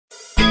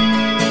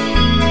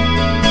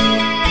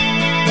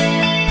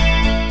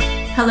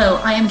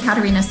Hello, I am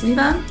Katerina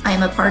Sliva. I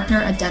am a partner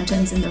at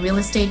Dentons in the Real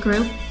Estate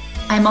Group.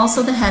 I am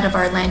also the head of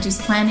our Land Use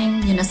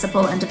Planning,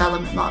 Municipal and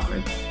Development Law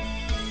Group.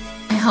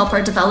 I help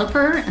our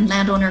developer and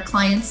landowner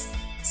clients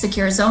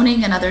secure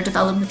zoning and other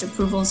development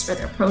approvals for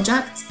their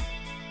projects.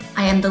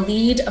 I am the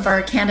lead of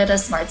our Canada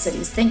Smart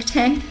Cities think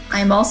tank.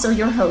 I am also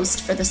your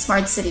host for the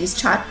Smart Cities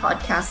Chat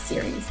podcast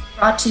series,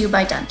 brought to you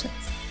by Dentons.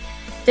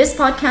 This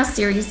podcast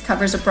series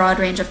covers a broad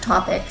range of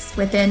topics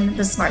within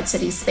the smart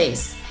city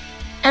space.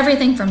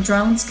 Everything from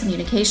drones,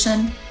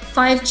 communication,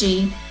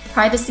 5G,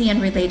 privacy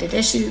and related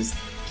issues,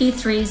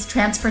 P3s,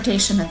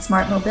 transportation and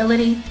smart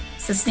mobility,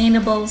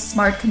 sustainable,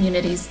 smart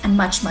communities, and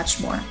much,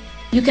 much more.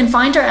 You can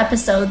find our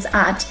episodes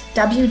at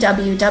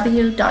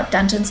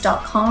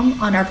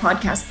www.dentons.com on our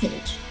podcast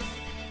page.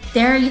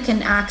 There you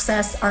can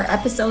access our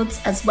episodes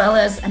as well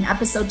as an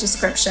episode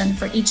description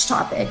for each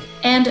topic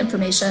and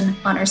information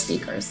on our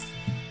speakers.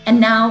 And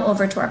now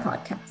over to our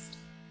podcast.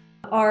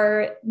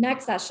 Our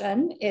next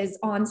session is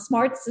on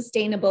smart,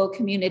 sustainable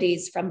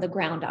communities from the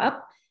ground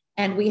up.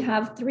 And we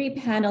have three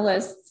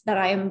panelists that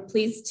I am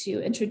pleased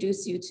to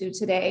introduce you to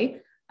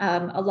today.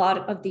 A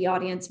lot of the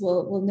audience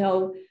will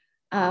know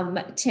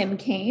Tim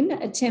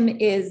Kane. Tim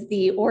is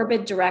the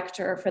Orbit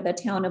Director for the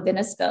town of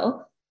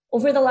Innisfil.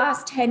 Over the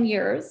last 10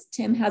 years,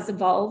 Tim has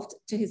evolved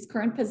to his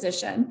current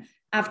position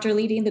after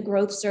leading the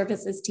growth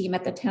services team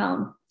at the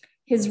town.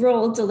 His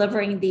role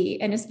delivering the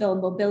Innisfil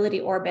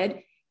Mobility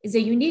Orbit is a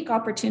unique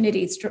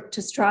opportunity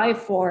to strive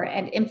for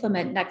and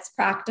implement next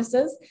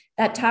practices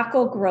that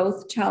tackle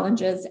growth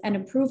challenges and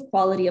improve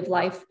quality of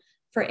life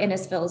for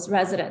Innisfil's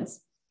residents.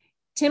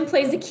 Tim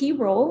plays a key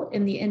role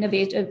in the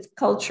innovative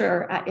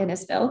culture at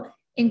Innisfil,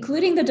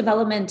 including the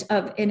development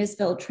of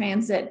Innisfil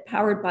Transit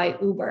powered by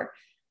Uber.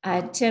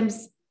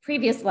 Tim's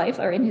previous life,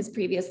 or in his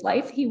previous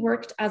life, he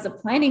worked as a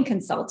planning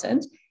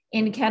consultant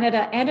in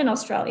Canada and in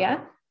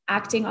Australia,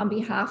 acting on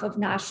behalf of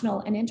national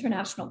and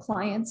international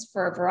clients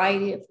for a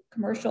variety of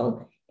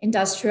commercial,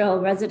 industrial,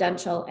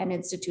 residential, and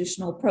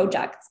institutional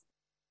projects.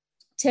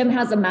 Tim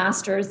has a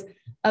Master's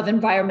of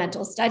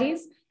Environmental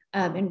Studies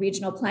in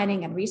Regional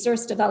Planning and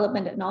Resource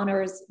Development and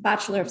honors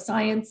Bachelor of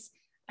Science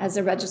as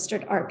a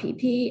registered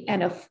RPP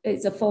and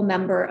is a full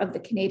member of the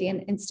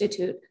Canadian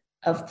Institute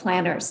of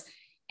Planners.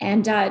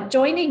 And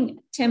joining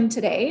Tim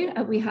today,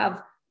 we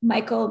have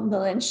Michael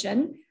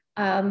Milinchen.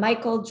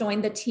 Michael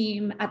joined the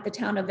team at the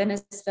town of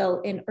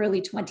Innisfil in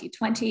early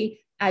 2020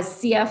 as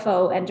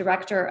CFO and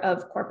Director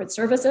of Corporate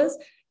Services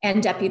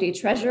and Deputy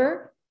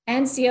Treasurer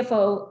and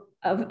CFO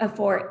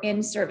for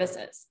In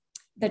Services,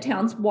 the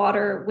town's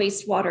water,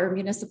 wastewater,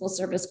 municipal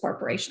service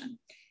corporation.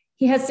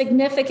 He has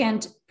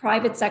significant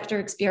private sector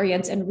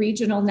experience in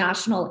regional,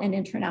 national, and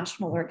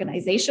international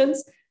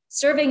organizations.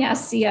 Serving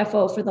as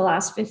CFO for the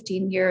last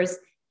 15 years,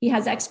 he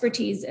has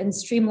expertise in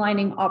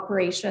streamlining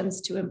operations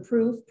to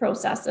improve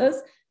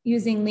processes,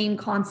 using lean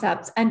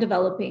concepts and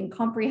developing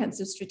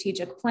comprehensive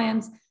strategic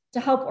plans to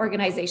help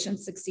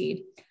organizations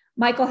succeed.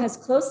 Michael has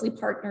closely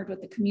partnered with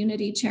the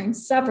community, chairing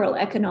several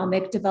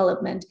economic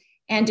development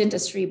and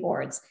industry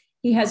boards.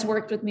 He has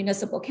worked with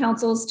municipal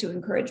councils to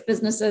encourage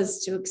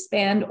businesses to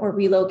expand or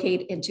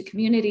relocate into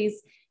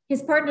communities.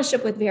 His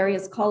partnership with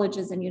various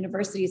colleges and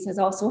universities has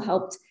also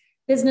helped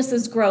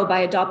businesses grow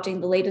by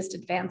adopting the latest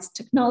advanced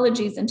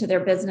technologies into their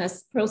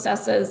business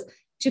processes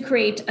to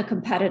create a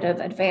competitive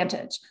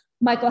advantage.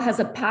 Michael has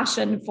a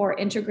passion for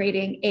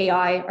integrating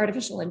AI,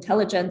 artificial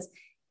intelligence,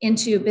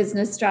 into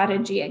business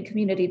strategy and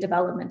community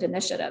development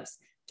initiatives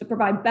to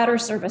provide better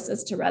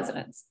services to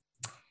residents.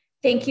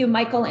 Thank you,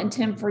 Michael and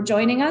Tim, for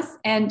joining us.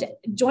 And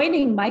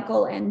joining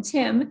Michael and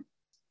Tim,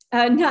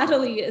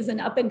 Natalie is an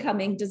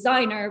up-and-coming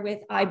designer with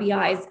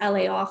IBI's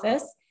LA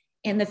office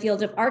in the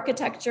field of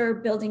architecture,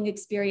 building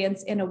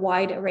experience in a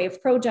wide array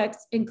of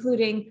projects,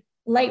 including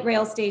light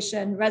rail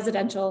station,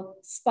 residential,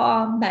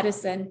 spa,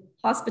 medicine,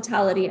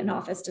 hospitality, and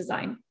office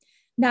design.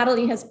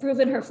 Natalie has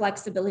proven her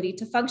flexibility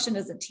to function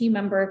as a team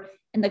member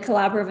in the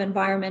collaborative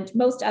environment,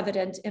 most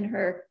evident in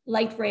her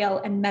light rail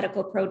and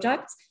medical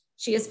projects.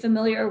 She is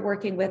familiar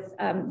working with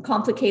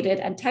complicated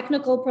and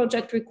technical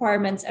project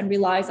requirements and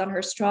relies on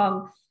her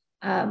strong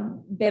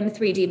BIM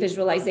 3D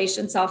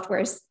visualization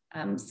software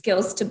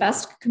skills to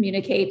best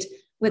communicate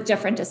with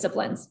different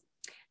disciplines.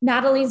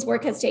 Natalie's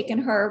work has taken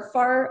her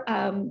far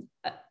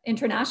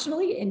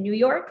internationally in New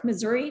York,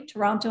 Missouri,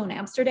 Toronto, and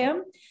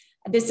Amsterdam.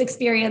 This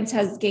experience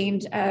has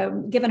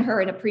given her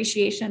an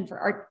appreciation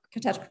for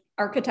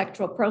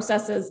architectural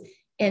processes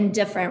in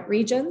different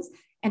regions,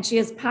 and she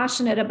is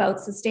passionate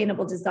about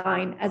sustainable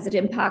design as it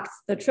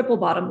impacts the triple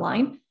bottom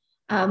line.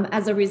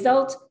 As a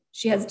result,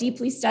 she has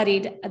deeply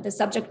studied the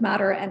subject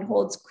matter and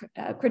holds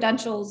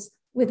credentials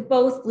with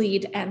both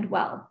LEED and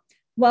WELL.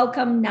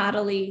 Welcome,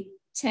 Natalie,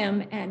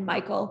 Tim, and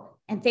Michael,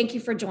 and thank you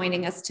for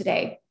joining us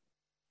today.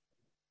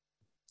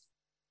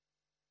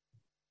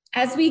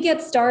 As we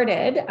get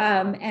started,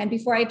 and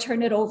before I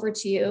turn it over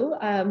to you,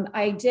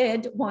 I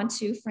did want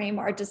to frame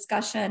our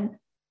discussion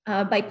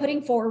by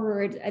putting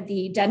forward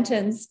the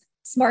Dentons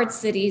Smart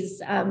Cities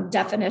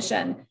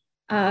definition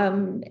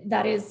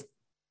that is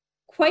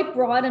quite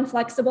broad and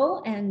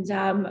flexible and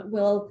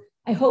will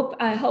I hope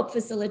help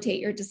facilitate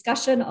your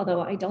discussion,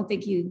 although I don't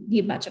think you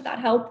need much of that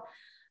help.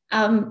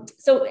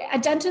 So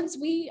at Dentons,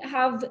 we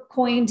have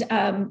coined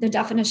the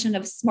definition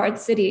of smart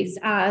cities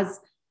as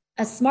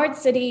a smart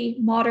city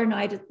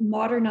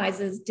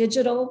modernizes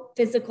digital,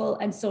 physical,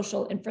 and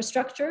social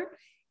infrastructure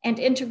and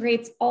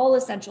integrates all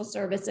essential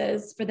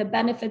services for the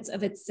benefits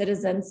of its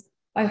citizens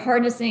by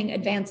harnessing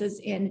advances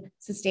in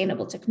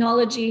sustainable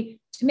technology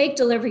to make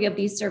delivery of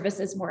these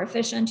services more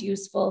efficient,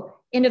 useful,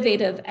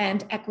 innovative,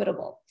 and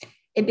equitable.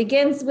 It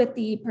begins with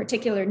the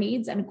particular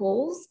needs and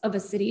goals of a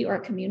city or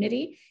a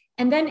community,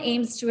 and then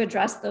aims to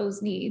address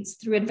those needs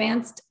through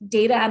advanced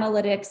data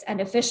analytics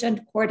and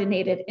efficient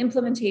coordinated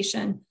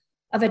implementation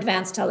of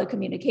advanced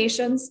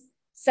telecommunications,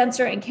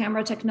 sensor and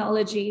camera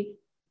technology,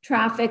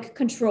 traffic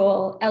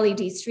control,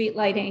 LED street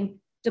lighting,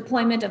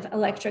 deployment of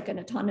electric and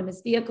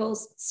autonomous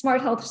vehicles,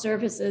 smart health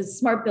services,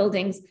 smart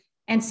buildings,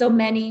 and so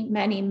many,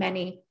 many,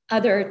 many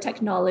other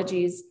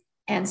technologies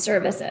and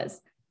services.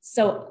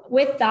 So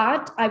with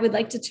that, I would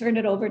like to turn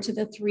it over to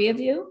the three of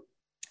you.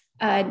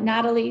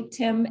 Natalie,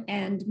 Tim,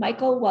 and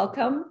Michael,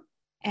 welcome.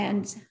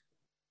 And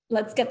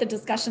let's get the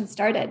discussion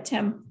started.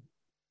 Tim,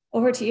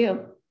 over to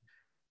you.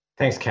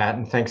 Thanks, Kat,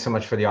 and thanks so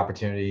much for the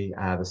opportunity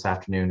this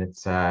afternoon.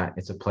 It's a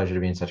pleasure to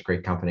be in such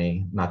great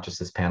company, not just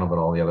this panel, but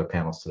all the other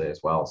panels today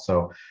as well.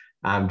 So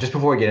just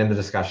before we get into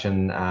the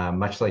discussion,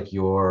 much like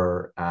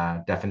your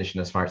definition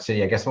of smart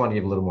city, I guess I want to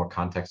give a little more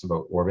context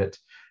about Orbit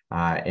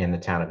in the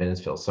town of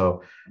Innisfil.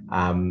 So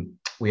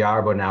we are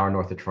about an hour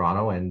north of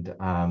Toronto,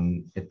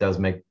 and it does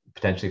make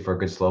potentially for a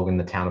good slogan,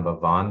 the town above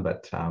Vaughan,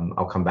 but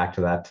I'll come back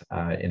to that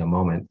in a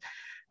moment.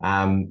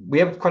 We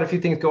have quite a few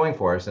things going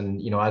for us,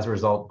 and as a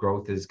result,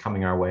 growth is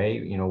coming our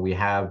way. We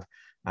have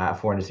a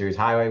 400 series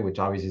highway, which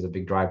obviously is a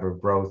big driver of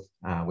growth.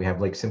 We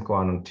have Lake Simcoe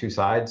on two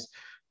sides.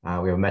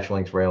 We have a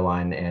Metrolinx rail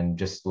line, and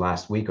just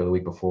last week or the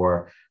week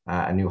before,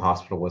 a new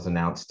hospital was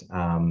announced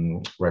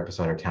right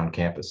beside our town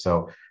campus.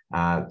 So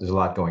there's a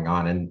lot going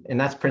on, and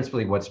that's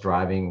principally what's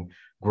driving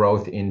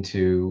growth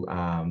into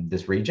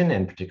this region,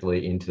 and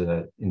particularly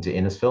into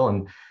Innisfil,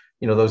 and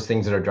those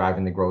things that are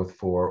driving the growth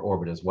for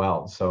Orbit as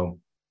well. So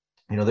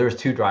there's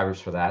two drivers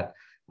for that.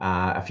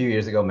 A few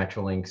years ago,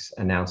 Metrolinx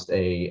announced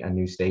a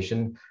new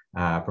station,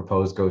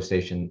 proposed GO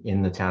station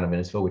in the town of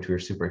Innisfil, which we were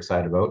super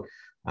excited about.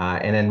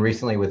 And then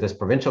recently with this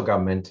provincial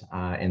government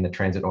in the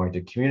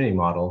transit-oriented community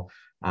model,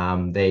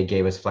 they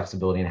gave us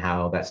flexibility in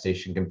how that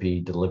station can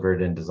be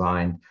delivered and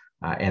designed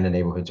and the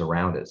neighborhoods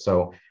around it.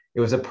 So it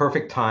was a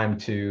perfect time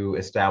to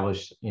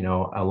establish,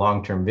 a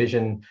long-term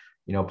vision,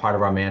 part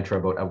of our mantra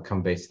about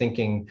outcome-based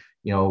thinking.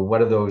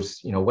 What are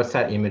those, what's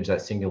that image,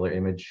 that singular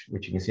image,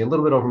 which you can see a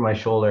little bit over my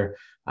shoulder,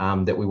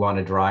 that we want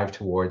to drive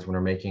towards when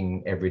we're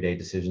making everyday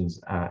decisions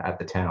at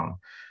the town.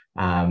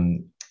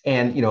 And,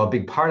 a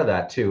big part of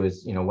that too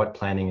is, what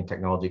planning and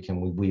technology can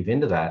we weave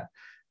into that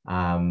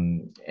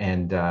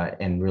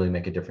and really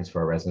make a difference for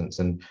our residents.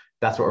 And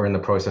that's what we're in the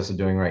process of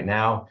doing right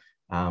now.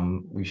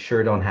 We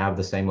sure don't have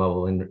the same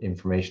level of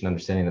information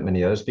understanding that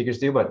many other speakers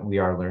do, but we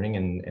are learning,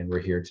 and we're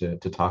here to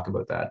talk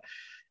about that.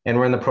 And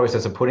we're in the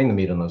process of putting the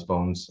meat on those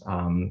bones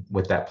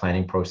with that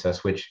planning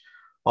process, which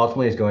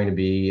ultimately is going to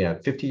be a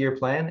 50-year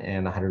plan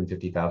and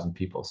 150,000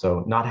 people.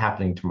 So not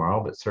happening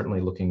tomorrow, but certainly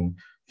looking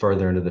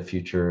further into the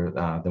future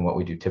than what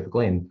we do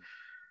typically. And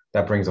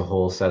that brings a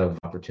whole set of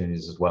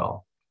opportunities as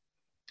well.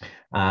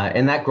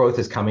 And that growth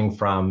is coming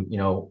from,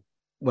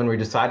 when we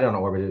decided on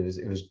Orbit,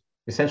 it was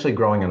essentially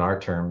growing on our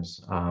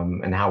terms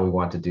and how we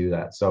want to do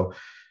that. So,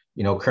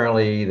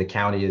 currently the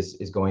county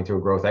is going through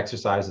a growth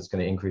exercise. It's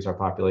going to increase our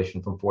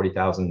population from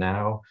 40,000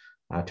 now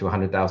to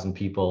 100,000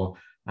 people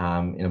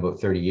in about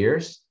 30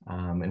 years.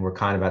 And we're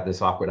kind of at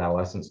this awkward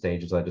adolescent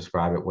stage, as I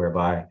describe it,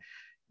 whereby,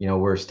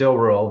 we're still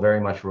rural,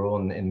 very much rural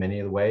in many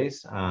of the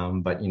ways,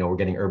 but, we're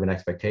getting urban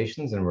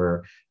expectations, and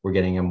we're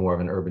getting a more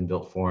of an urban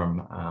built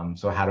form.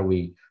 So how do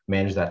we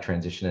manage that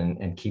transition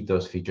and keep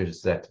those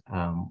features that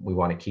we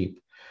want to keep?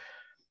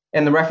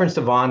 And the reference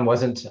to Vaughan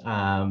wasn't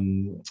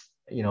an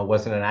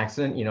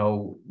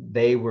accident.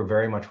 They were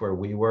very much where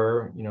we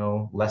were,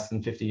 less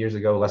than 50 years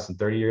ago, less than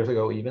 30 years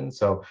ago even.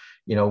 So,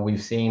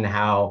 we've seen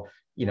how,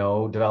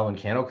 development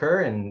can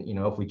occur. And,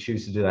 if we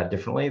choose to do that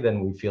differently,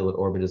 then we feel that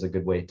Orbit is a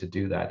good way to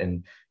do that.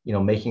 And,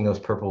 making those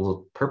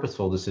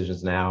purposeful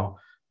decisions now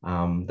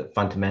that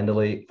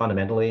fundamentally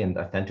and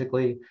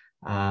authentically,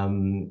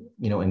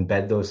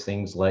 embed those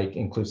things like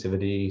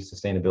inclusivity,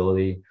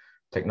 sustainability,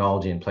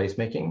 technology, and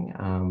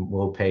placemaking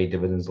will pay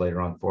dividends later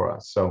on for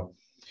us. So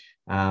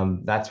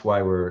that's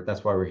why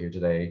we're here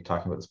today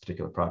talking about this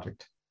particular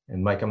project.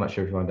 And Mike, I'm not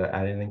sure if you wanted to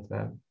add anything to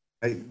that.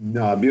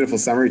 No, beautiful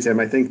summary, Tim.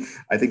 I think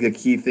the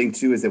key thing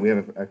too is that we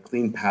have a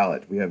clean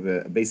palette. We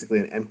have basically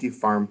an empty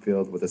farm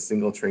field with a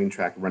single train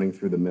track running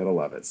through the middle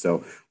of it.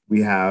 So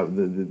we have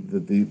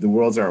the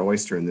world's our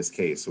oyster in this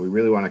case. So we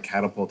really want to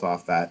catapult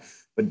off that.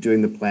 But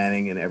doing the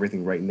planning and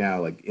everything right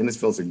now, like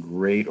Innisfil is a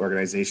great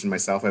organization.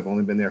 Myself, I've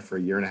only been there for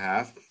a year and a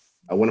half.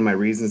 One of my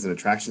reasons and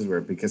attractions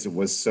were because it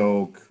was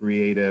so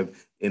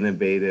creative,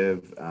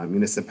 innovative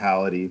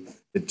municipality.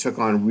 that took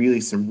on really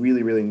some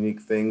really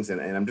unique things.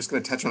 And I'm just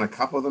going to touch on a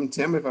couple of them,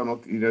 Tim, if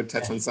I'm,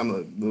 touch on some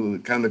of the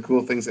kind of the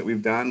cool things that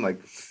we've done. Like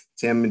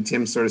Tim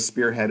sort of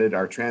spearheaded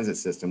our transit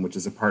system, which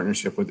is a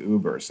partnership with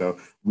Uber. So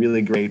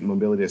really great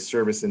mobility as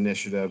service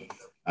initiative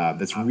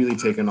that's really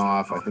taken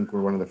off. I think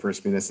we're one of the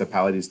first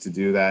municipalities to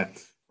do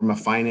that. From a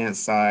finance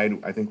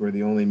side, I think we're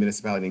the only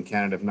municipality in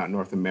Canada, if not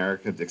North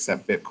America, to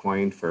accept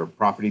Bitcoin for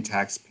property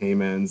tax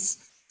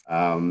payments.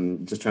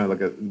 Just trying to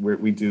look at where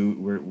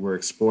we're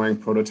exploring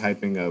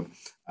prototyping of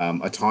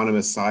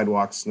autonomous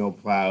sidewalks, snow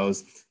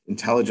plows,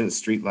 intelligent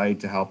streetlight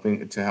to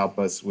help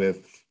us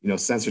with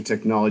sensor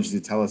technology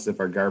to tell us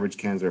if our garbage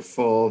cans are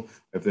full,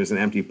 if there's an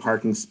empty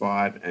parking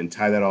spot, and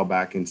tie that all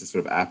back into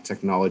sort of app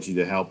technology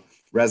to help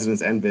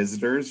residents and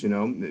visitors,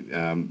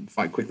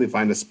 quickly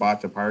find a spot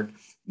to park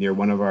near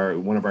one of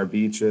our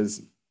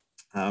beaches.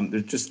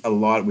 There's just a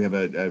lot. We have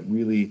a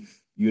really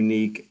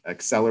unique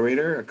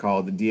accelerator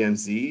called the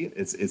DMZ.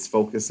 It's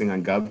focusing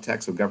on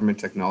GovTech, so government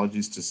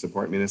technologies to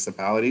support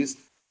municipalities.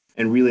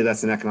 And really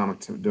that's an economic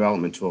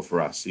development tool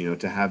for us,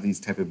 to have these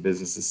type of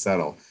businesses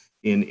settle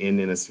in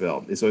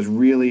Innisfil. So it's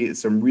really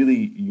some really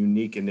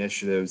unique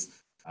initiatives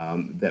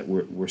that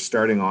we're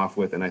starting off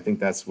with. And I think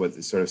that's what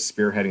is sort of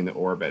spearheading the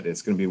orbit.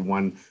 It's going to be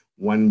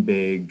one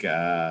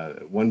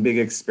big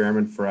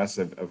experiment for us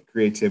of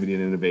creativity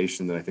and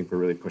innovation that I think we're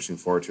really pushing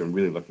forward to and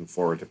really looking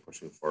forward to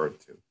pushing forward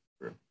to.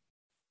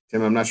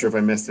 Tim, I'm not sure if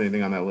I missed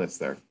anything on that list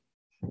there.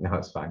 No,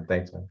 it's fine.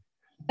 Thanks, man.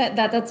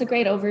 That's a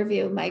great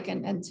overview, Mike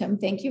and Tim.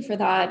 Thank you for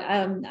that.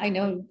 I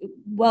know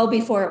well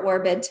before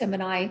Orbit, Tim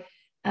and I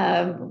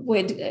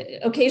would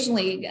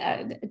occasionally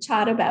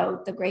chat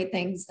about the great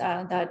things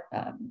that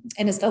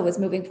Innisfil was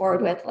moving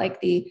forward with,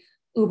 like the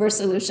Uber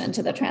solution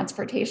to the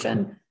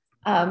transportation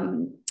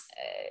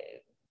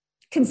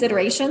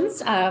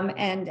considerations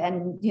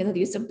and the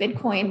use of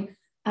Bitcoin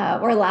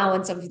or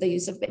allowance of the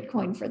use of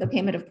Bitcoin for the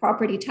payment of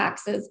property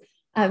taxes.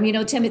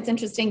 Tim, it's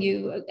interesting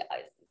you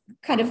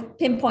kind of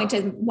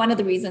pinpointed one of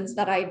the reasons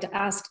that I'd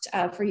asked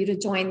for you to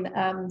join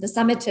the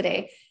summit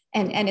today.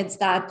 And it's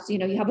that,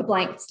 you have a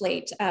blank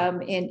slate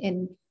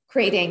in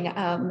creating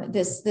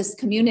this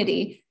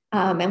community.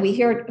 And we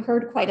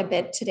heard quite a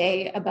bit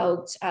today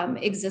about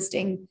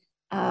existing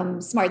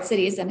smart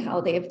cities and how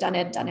they have done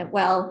it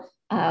well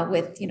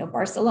with,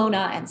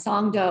 Barcelona and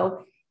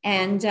Songdo.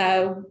 And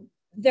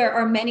there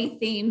are many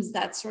themes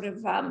that sort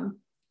of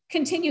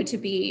continue to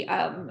be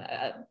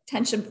a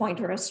tension point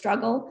or a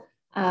struggle.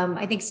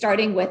 I think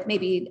starting with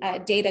maybe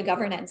data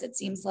governance, it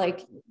seems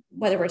like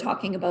whether we're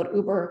talking about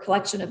Uber or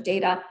collection of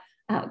data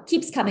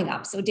keeps coming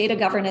up. So data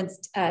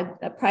governance,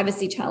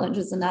 privacy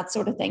challenges and that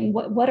sort of thing.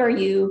 What are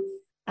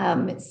you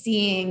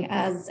seeing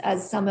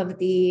as some of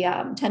the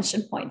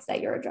tension points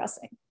that you're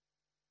addressing?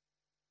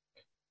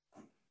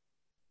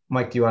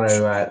 Mike, do you want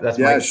to? That's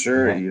yeah, Mike.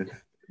 Sure.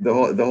 The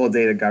whole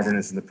data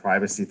governance and the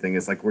privacy thing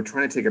is like we're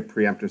trying to take a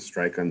preemptive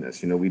strike on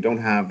this. We don't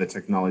have the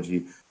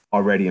technology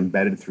already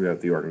embedded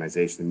throughout the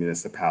organization, the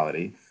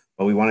municipality,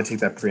 but we want to take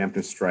that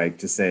preemptive strike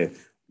to say,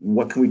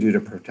 what can we do to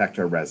protect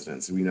our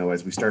residents?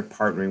 As we start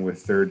partnering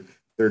with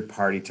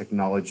third-party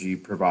technology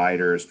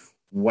providers,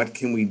 what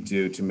can we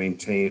do to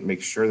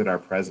make sure that our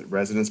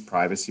residents'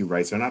 privacy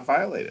rights are not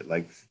violated?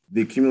 Like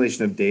the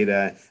accumulation of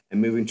data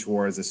and moving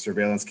towards a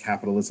surveillance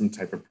capitalism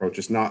type approach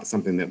is not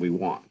something that we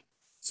want.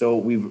 So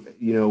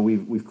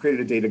we've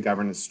created a data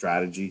governance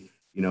strategy,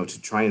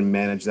 to try and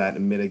manage that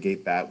and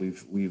mitigate that.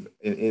 We've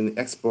in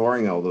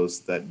exploring all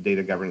that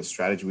data governance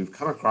strategy, we've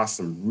come across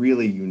some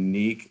really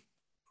unique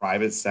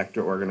private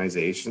sector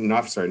organizations,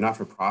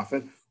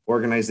 not-for-profit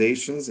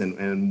organizations,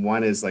 and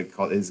one is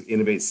called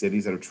Innovate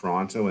Cities out of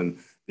Toronto, and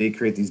they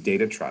create these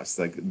data trusts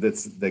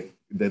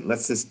that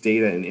lets this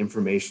data and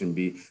information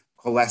be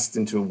coalesced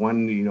into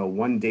one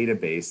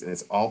database, and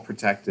it's all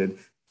protected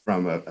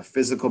from a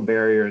physical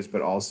barriers,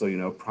 but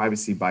also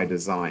privacy by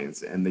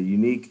designs. And the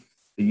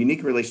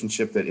unique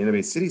relationship that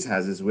Innovate Cities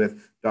has is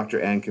with Dr.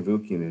 Anne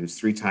Cavoukian, who's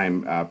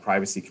three-time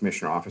Privacy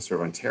Commissioner Officer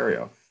of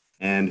Ontario,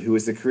 and who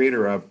is the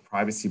creator of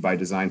privacy by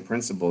design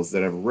principles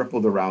that have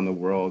rippled around the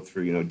world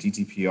through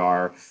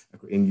GDPR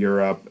in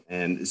Europe.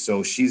 And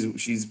so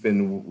she's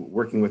been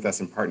working with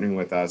us and partnering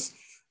with us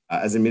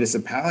as a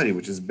municipality,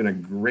 which has been a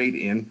great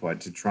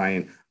input to try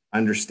and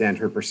understand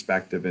her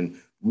perspective and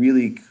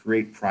really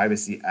create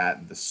privacy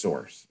at the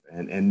source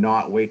and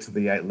not wait till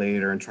the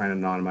later and try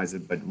and anonymize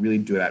it, but really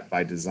do that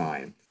by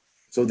design.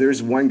 So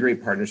there's one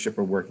great partnership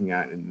we're working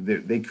at, and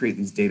they create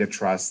these data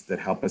trusts that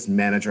help us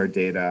manage our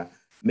data,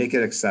 make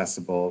it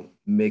accessible,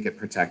 make it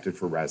protected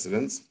for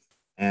residents.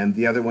 And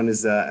the other one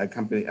is a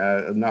company,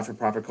 a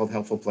not-for-profit called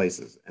Helpful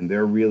Places. And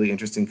they're really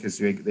interesting because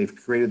they've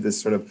created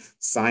this sort of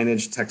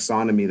signage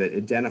taxonomy that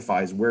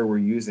identifies where we're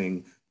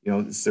using,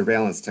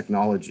 surveillance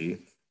technology,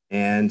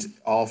 and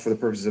all for the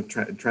purposes of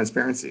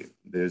transparency.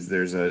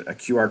 There's a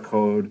QR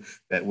code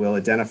that will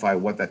identify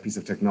what that piece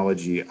of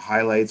technology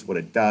highlights, what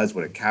it does,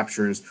 what it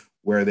captures,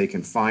 where they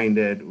can find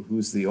it,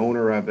 who's the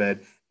owner of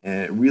it.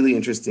 And really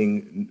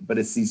interesting, but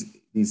it's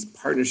these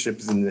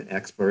partnerships and the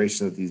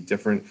exploration of these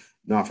different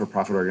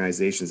not-for-profit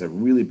organizations have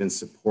really been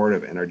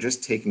supportive and are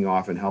just taking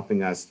off and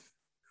helping us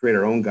create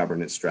our own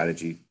governance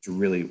strategy to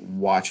really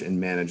watch and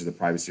manage the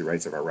privacy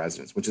rights of our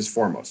residents, which is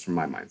foremost from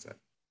my mindset.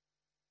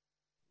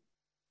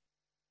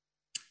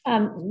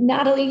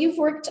 Natalie, you've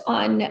worked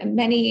on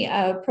many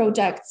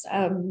projects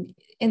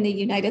in the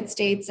United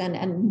States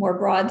and more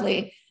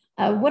broadly.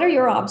 What are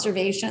your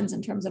observations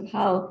in terms of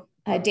how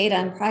data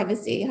and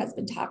privacy has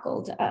been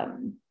tackled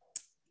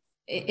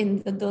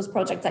in those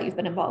projects that you've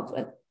been involved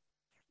with?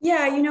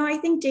 Yeah, I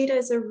think data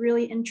is a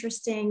really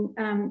interesting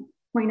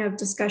point of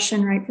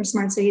discussion, right, for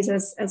smart cities,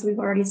 as we've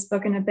already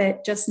spoken a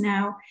bit just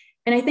now.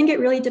 And I think it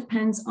really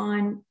depends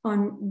on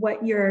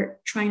what you're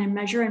trying to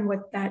measure and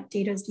what that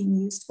data is being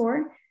used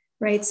for,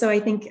 right? So I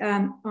think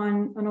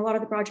on a lot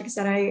of the projects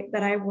that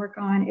I work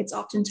on, it's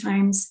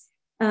oftentimes,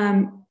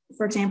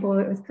 for example,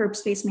 with curb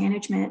space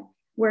management,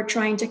 we're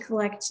trying to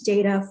collect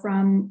data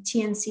from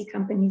TNC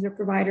companies or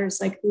providers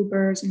like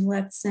Ubers and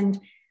Lyfts,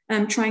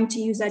 and trying to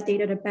use that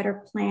data to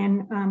better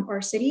plan our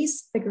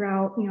cities, figure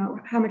out,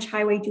 how much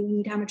highway do we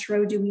need, how much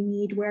road do we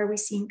need, where are we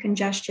seeing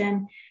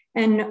congestion.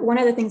 And one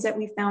of the things that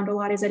we found a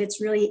lot is that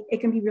it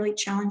can be really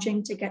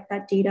challenging to get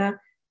that data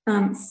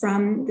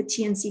from the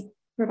TNC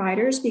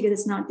providers, because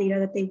it's not data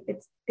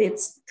that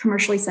it's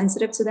commercially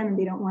sensitive to them and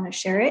they don't want to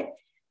share it.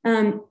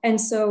 And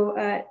so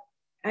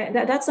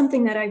that's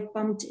something that I've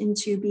bumped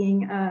into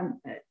being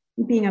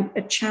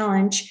a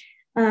challenge.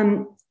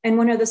 And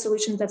one of the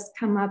solutions that's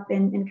come up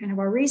in kind of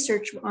our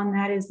research on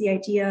that is the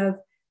idea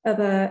of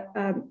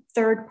a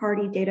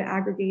third-party data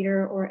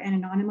aggregator or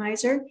an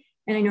anonymizer.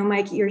 And I know,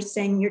 Mike, you're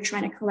saying you're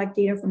trying to collect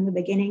data from the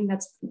beginning.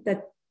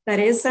 That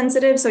is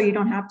sensitive, so you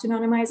don't have to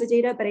anonymize the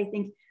data. But I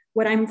think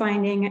what I'm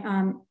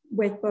finding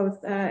with both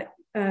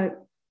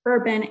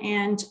urban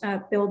and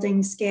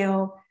building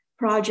scale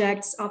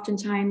projects,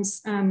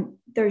 oftentimes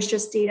there's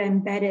just data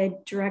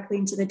embedded directly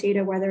into the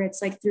data, whether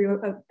it's like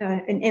through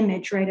an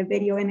image, right, a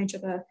video image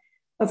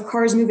of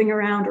cars moving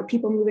around or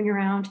people moving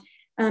around.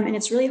 And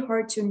it's really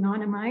hard to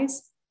anonymize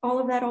all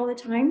of that all the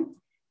time.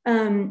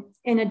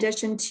 In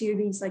addition to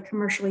these like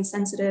commercially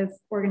sensitive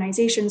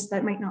organizations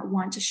that might not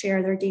want to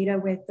share their data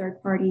with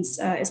third parties,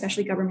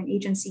 especially government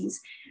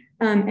agencies,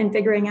 and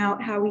figuring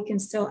out how we can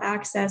still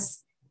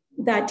access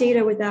that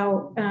data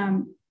without,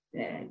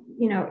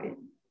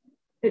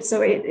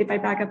 so if I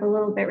back up a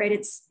little bit, right,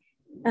 it's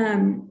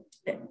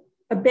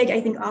a big,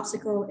 I think,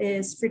 obstacle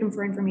is Freedom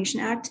for Information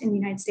Act in the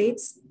United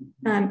States.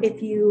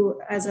 If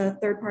you, as a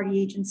third-party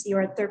agency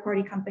or a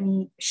third-party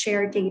company,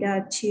 share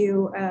data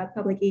to a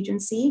public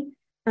agency,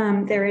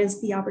 there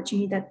is the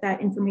opportunity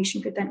that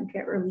information could then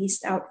get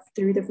released out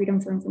through the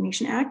Freedom for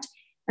Information Act.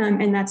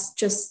 And that's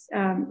just,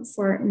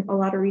 for a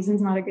lot of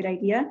reasons, not a good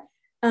idea.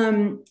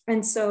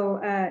 And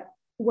so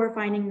we're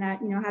finding that,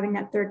 having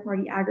that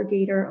third-party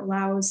aggregator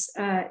allows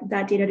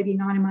that data to be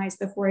anonymized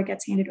before it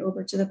gets handed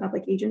over to the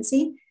public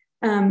agency.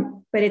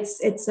 But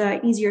it's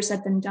easier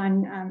said than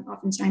done.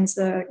 Oftentimes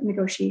the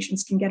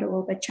negotiations can get a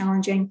little bit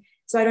challenging.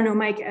 So I don't know,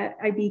 Mike,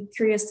 I'd be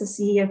curious to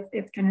see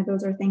if kind of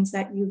those are things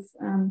that you've,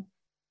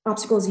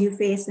 obstacles you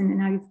face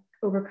and how you've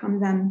overcome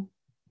them.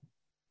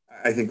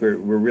 I think we're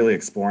really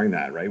exploring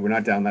that, right? We're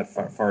not down that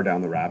far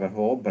down the rabbit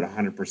hole, but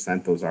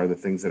 100% those are the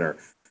things that are,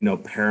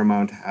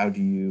 paramount. How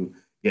do you,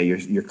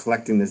 you're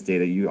collecting this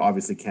data. You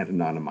obviously can't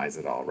anonymize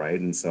it all, right?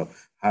 And so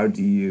how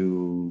do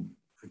you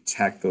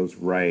protect those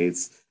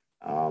rights?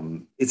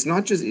 It's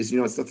not just, it's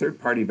the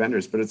third-party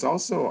vendors, but it's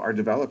also our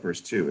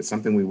developers too. It's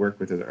something we work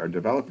with our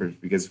developers,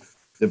 because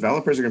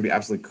developers are going to be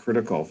absolutely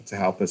critical to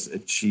help us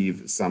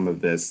achieve some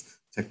of this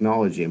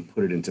technology and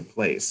put it into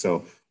place.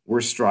 So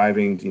we're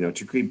striving,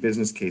 to create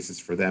business cases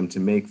for them to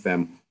make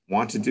them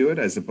want to do it,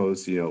 as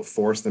opposed to,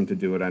 force them to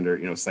do it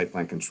under, site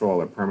plan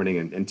control or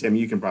permitting. And Tim,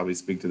 you can probably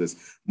speak to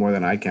this more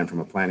than I can from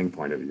a planning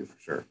point of view, for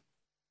sure.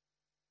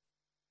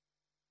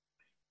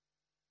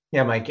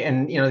 Yeah, Mike.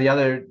 And, the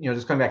other,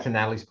 just going back to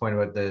Natalie's point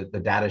about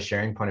the data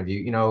sharing point of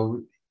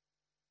view,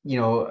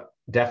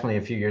 definitely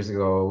a few years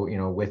ago,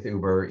 with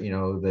Uber,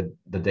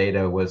 the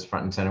data was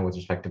front and center with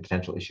respect to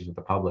potential issues with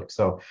the public.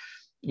 So,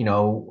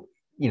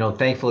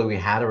 thankfully we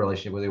had a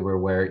relationship with Uber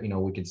where,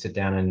 we could sit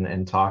down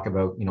and talk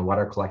about, what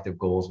our collective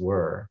goals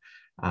were,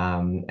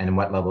 and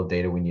what level of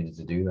data we needed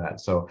to do that.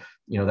 So,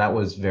 that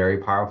was very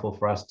powerful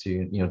for us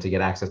to, to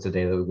get access to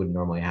data that we wouldn't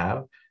normally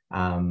have.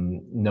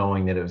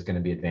 Knowing that it was going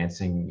to be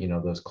advancing,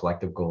 those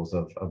collective goals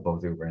of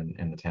both Uber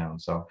and the town.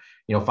 So,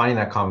 finding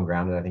that common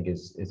ground, I think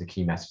is a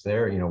key message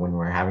there. When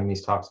we're having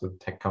these talks with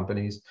tech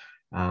companies,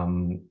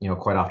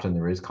 quite often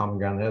there is common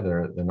ground there.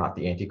 They're not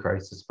the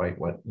Antichrist, despite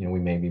what, we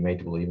may be made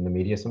to believe in the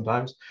media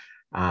sometimes.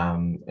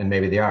 And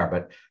maybe they are,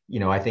 but,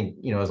 I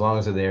think, as long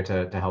as they're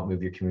there to help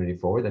move your community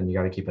forward, then you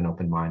got to keep an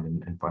open mind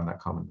and find that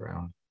common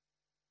ground.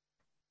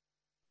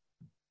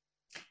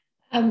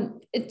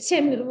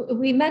 Tim,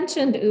 we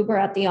mentioned Uber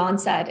at the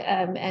onset,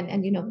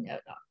 and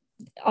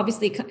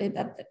obviously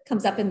that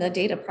comes up in the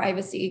data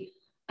privacy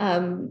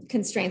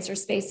constraints or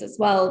space as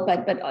well.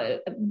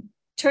 But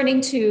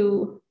turning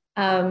to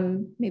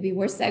maybe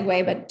worse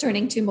segue, but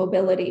turning to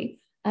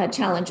mobility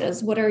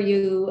challenges, what are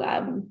you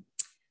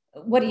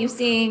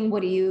seeing?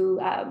 What are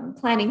you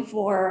planning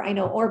for? I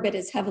know Orbit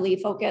is heavily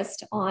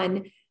focused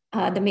on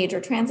the major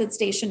transit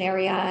station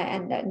area,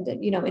 and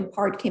in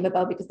part came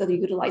about because of the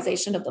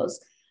utilization of those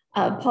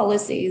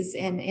policies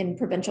in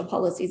provincial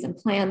policies and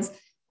plans.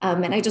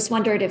 And I just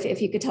wondered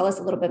if you could tell us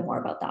a little bit more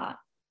about that.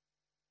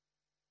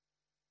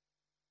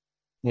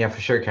 Yeah,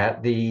 for sure, Kat.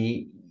 I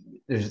think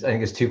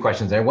there's two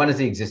questions there. One is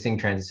the existing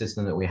transit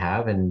system that we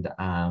have, and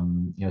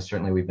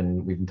certainly we've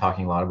been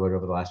talking a lot about it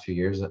over the last few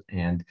years.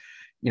 And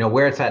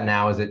where it's at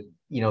now is that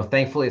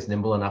thankfully it's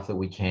nimble enough that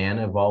we can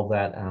evolve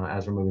that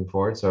as we're moving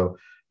forward. So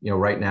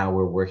right now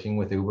we're working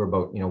with Uber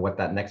about what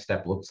that next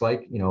step looks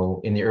like.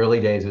 In the early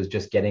days it was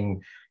just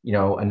getting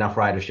enough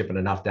ridership and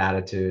enough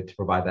data to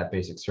provide that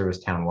basic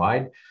service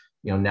townwide.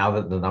 Now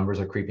that the numbers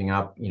are creeping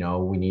up,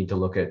 we need to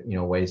look at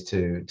ways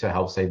to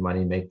help save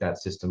money, make that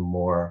system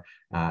more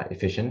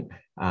efficient,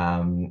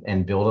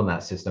 and build on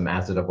that system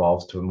as it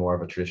evolves to more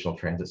of a traditional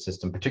transit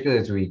system,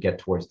 particularly as we get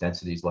towards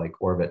densities like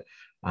Orbit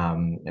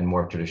and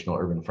more traditional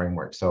urban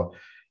frameworks. So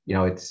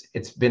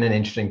it's been an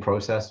interesting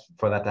process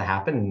for that to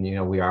happen.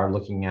 And, we are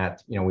looking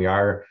at,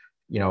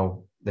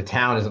 the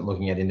town isn't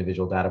looking at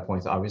individual data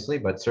points, obviously,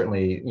 but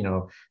certainly,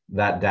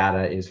 that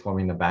data is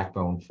forming the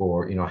backbone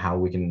for, how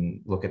we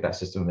can look at that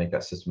system and make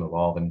that system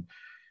evolve. And,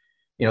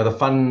 the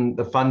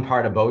fun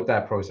part about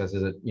that process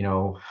is that,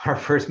 our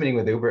first meeting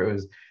with Uber,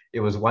 it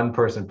was one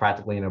person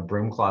practically in a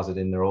broom closet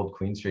in their old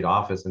Queen Street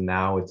office. And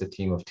now it's a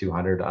team of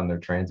 200 on their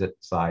transit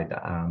side,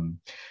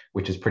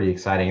 which is pretty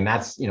exciting. And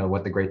that's,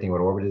 what the great thing about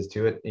Orbit is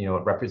to it. It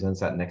represents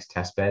that next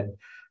test bed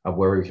of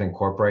where we can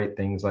incorporate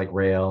things like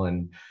rail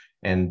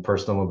and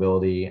personal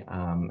mobility.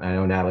 I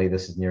know, Natalie,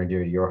 this is near and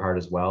dear to your heart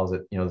as well, is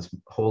that, this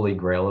holy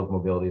grail of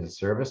mobility as a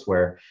service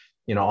where,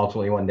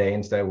 ultimately one day,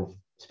 instead of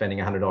spending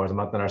 $100 a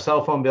month on our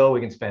cell phone bill,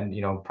 we can spend,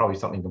 probably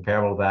something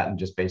comparable to that and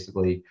just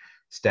basically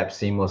step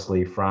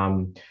seamlessly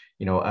from,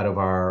 out of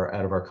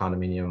our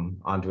condominium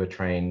onto a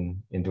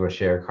train, into a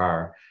shared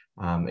car,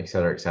 et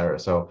cetera, et cetera.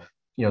 So,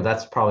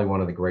 that's probably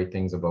one of the great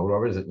things about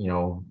Orbit is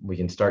that, we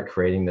can start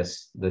creating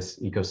this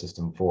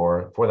ecosystem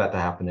for that to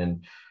happen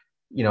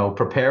and,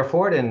 prepare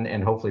for it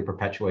and hopefully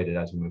perpetuate it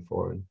as we move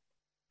forward.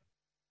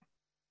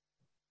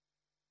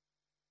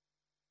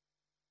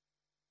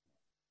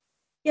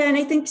 Yeah, and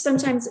I think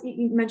sometimes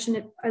you mentioned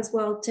it as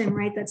well, Tim,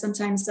 right? That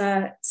sometimes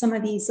some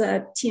of these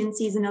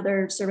TNCs and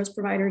other service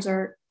providers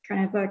are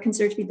kind of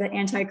considered to be the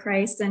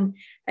Antichrist. And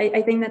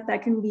I think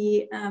that can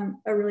be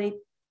a really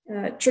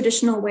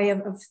traditional way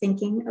of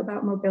thinking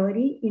about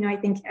mobility. I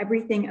think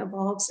everything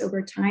evolves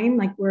over time.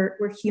 Like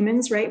we're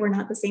humans, right? We're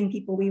not the same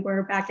people we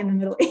were back in the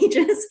Middle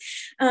Ages.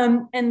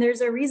 And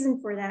there's a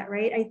reason for that,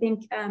 right? I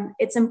think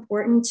it's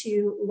important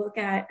to look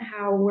at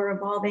how we're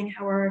evolving,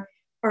 how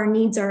our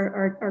needs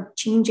are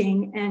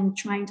changing, and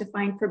trying to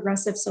find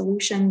progressive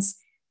solutions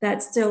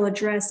that still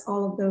address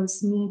all of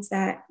those needs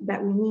that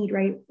we need,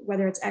 right?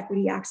 Whether it's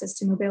equity, access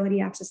to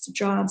mobility, access to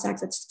jobs,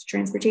 access to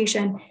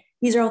transportation.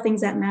 These are all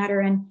things that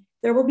matter. And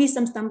there will be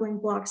some stumbling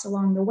blocks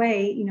along the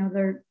way.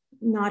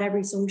 Not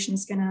every solution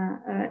is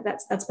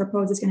that's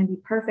proposed is gonna be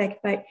perfect,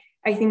 but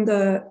I think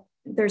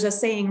there's a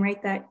saying,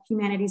 right, that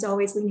humanity is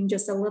always leaning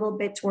just a little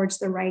bit towards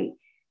the right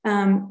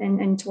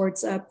and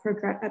towards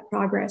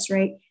progress,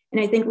 right?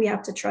 And I think we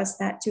have to trust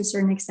that to a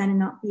certain extent and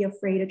not be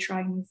afraid to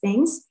try new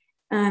things.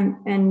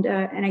 And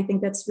I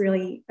think that's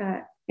really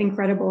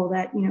incredible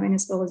that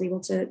Innisfil was able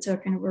to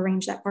kind of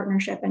arrange that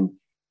partnership, and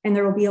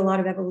there will be a lot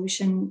of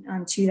evolution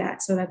to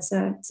that. So that's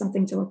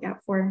something to look out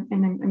for,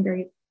 and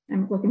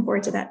I'm looking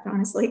forward to that,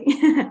 honestly.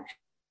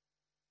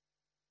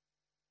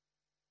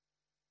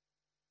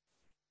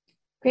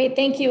 Great,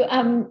 thank you.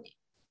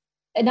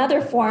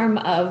 Another form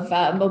of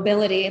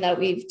mobility that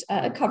we've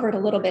covered a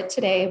little bit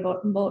today,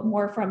 but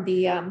more from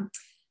the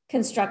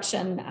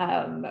construction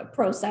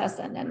process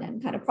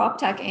and kind of prop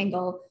tech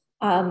angle,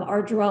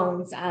 are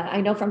drones.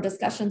 I know from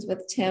discussions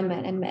with Tim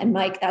and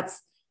Mike,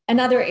 that's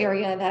another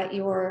area that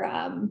you're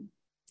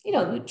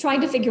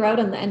trying to figure out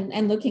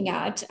and looking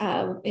at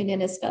in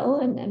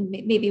Innisfil and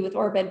maybe with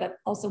Orbit, but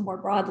also more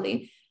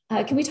broadly.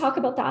 Can we talk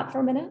about that for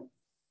a minute?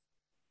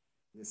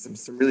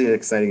 Some really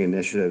exciting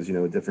initiatives,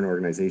 with different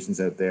organizations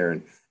out there,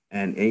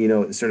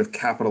 and sort of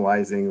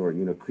capitalizing or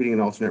creating an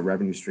alternate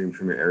revenue stream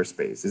from your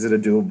airspace. Is it a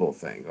doable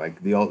thing?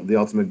 Like the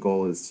ultimate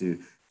goal is to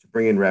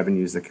bring in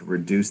revenues that could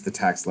reduce the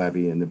tax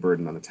levy and the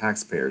burden on the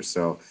taxpayers.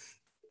 So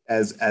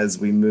as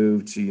we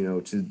move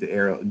to to the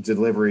air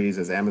deliveries,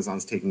 as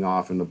Amazon's taking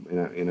off in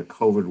a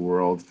COVID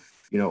world,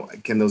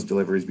 can those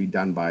deliveries be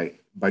done by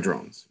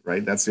drones?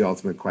 Right, that's the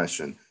ultimate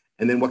question.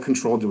 And then what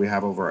control do we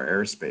have over our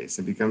airspace?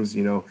 It becomes,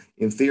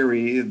 in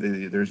theory,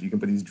 you can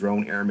put these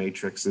drone air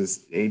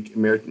matrices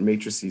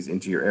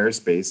into your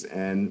airspace,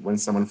 and when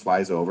someone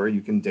flies over,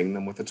 you can ding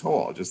them with a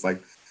toll, just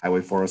like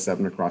Highway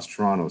 407 across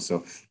Toronto.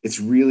 So it's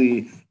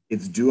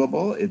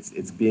doable.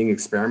 It's being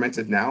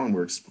experimented now, and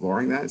we're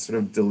exploring that sort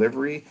of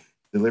delivery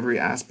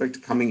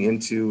aspect coming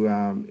into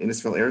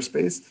Innisfil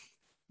airspace.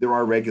 There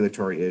are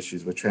regulatory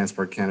issues with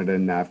Transport Canada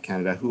and NAV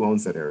Canada. Who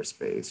owns that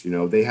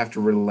airspace? They have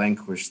to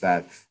relinquish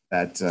that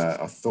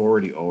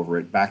authority over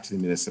it back to the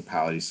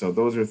municipality. So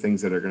those are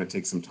things that are going to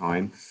take some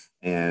time.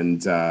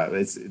 And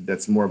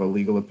that's more of a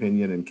legal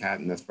opinion, and Kat,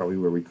 and that's probably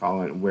where we call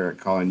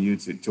on you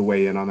to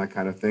weigh in on that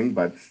kind of thing.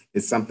 But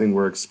it's something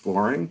we're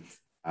exploring,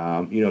 to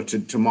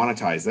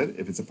monetize it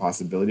if it's a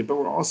possibility. But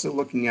we're also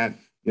looking at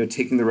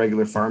taking the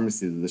regular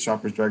pharmacy, the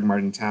Shoppers Drug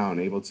Mart in town,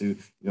 able to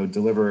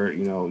deliver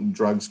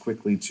drugs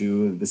quickly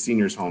to the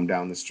seniors' home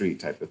down the street,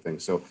 type of thing.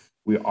 So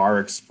we are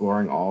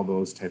exploring all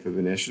those type of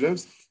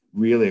initiatives.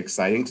 Really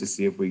exciting to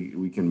see if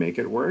we can make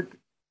it work.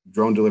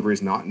 Drone delivery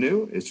is not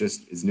new. It's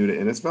new to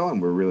Innisfil,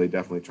 and we're really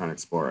definitely trying to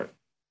explore it.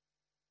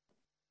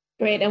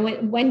 Great.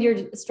 And when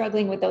you're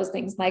struggling with those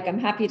things, Mike, I'm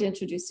happy to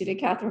introduce you to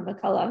Catherine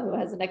McCullough, who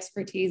has an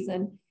expertise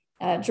in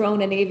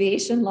drone and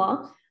aviation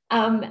law.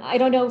 I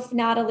don't know if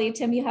Natalie,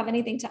 Tim, you have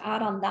anything to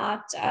add on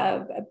that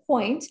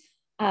point.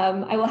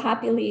 I will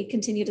happily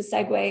continue to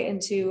segue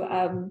into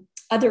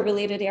other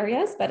related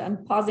areas, but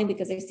I'm pausing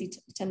because I see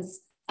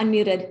Tim's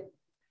unmuted.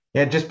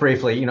 Yeah, just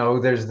briefly,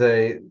 there's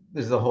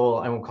the whole,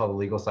 I won't call the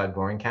legal side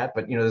boring, Kat,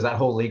 but there's that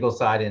whole legal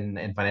side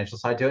and financial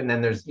side to it. And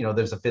then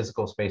there's a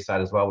physical space side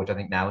as well, which I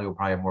think Natalie will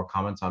probably have more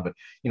comments on. But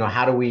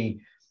how do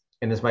we,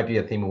 and this might be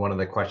a theme of one of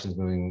the questions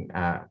moving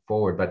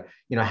forward, but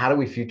how do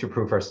we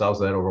future-proof ourselves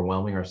without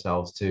overwhelming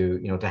ourselves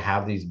to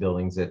have these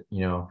buildings that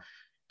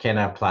can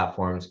have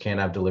platforms, can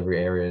have delivery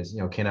areas,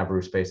 can have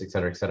roof space, et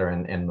cetera,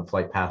 and the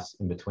flight paths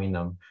in between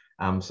them,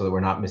 so that we're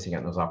not missing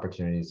out on those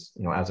opportunities,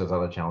 as those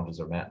other challenges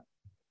are met.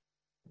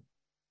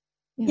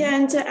 Yeah,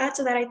 and to add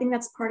to that, I think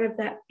that's part of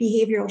that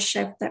behavioral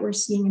shift that we're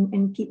seeing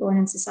in people and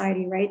in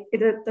society, right?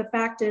 The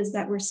fact is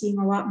that we're seeing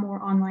a lot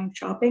more online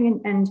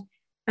shopping, and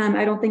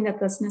I don't think that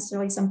that's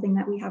necessarily something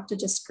that we have to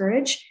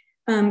discourage.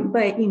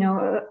 But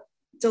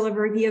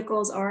delivery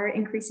vehicles are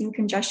increasing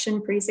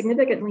congestion pretty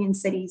significantly in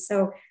cities.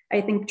 So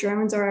I think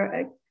drones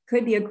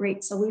could be a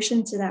great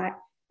solution to that.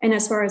 And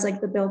as far as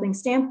like the building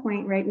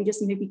standpoint, right, we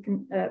just need to be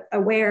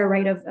aware,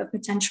 right, of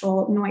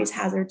potential noise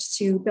hazards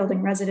to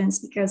building residents,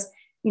 because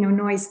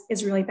noise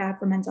is really bad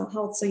for mental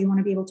health. So you want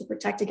to be able to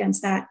protect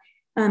against that,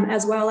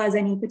 as well as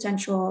any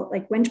potential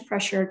like wind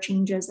pressure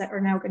changes that are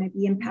now going to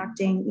be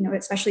impacting,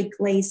 especially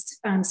glazed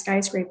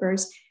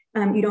skyscrapers.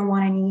 You don't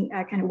want any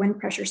kind of wind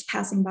pressures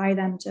passing by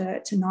them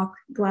to knock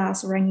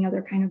glass or any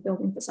other kind of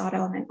building facade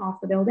element off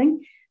the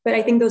building. But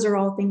I think those are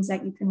all things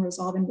that you can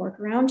resolve and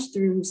work around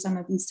through some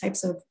of these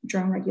types of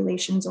drone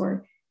regulations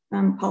or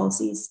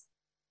policies.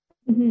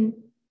 Mm-hmm.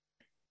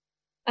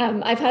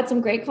 I've had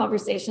some great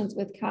conversations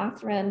with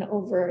Catherine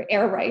over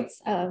air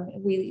rights.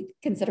 We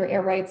consider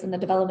air rights in the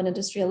development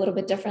industry a little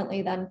bit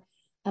differently than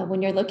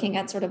when you're looking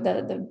at sort of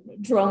the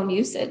drone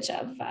usage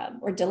of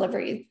or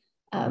delivery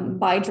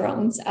by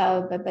drones.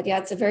 But yeah,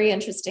 it's a very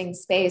interesting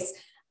space.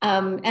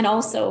 And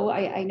also,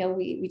 I know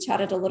we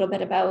chatted a little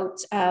bit about,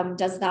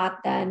 does that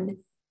then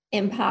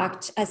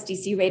impact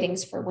SDC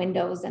ratings for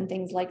windows and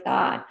things like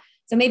that?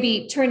 So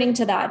maybe turning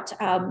to that,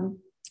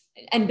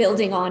 and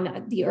building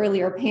on the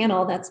earlier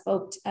panel that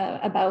spoke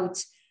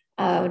about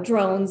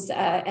drones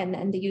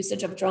and the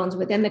usage of drones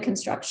within the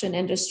construction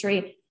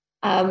industry.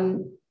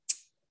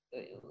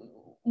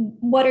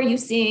 What are you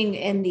seeing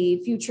in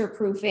the future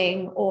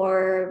proofing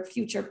or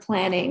future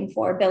planning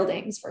for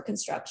buildings for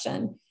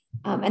construction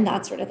and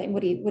that sort of thing?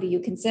 What are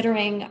you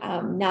considering?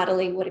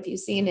 Natalie, what have you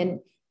seen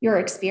in your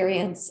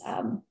experience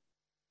on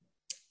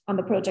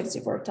the projects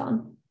you've worked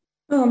on?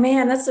 Oh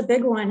man, that's a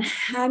big one.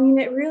 I mean,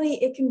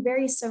 it can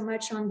vary so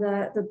much on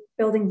the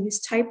building use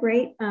type,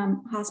 right?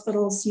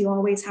 Hospitals, you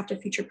always have to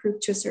future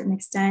proof to a certain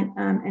extent.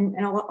 And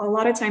a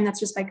lot of time that's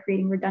just by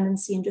creating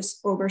redundancy and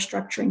just over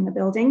structuring the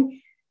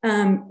building.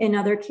 In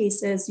other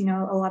cases, a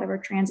lot of our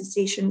transit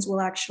stations will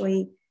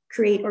actually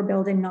create or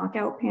build in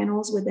knockout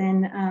panels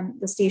within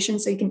the station,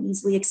 so you can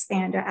easily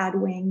expand or add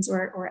wings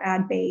or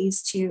add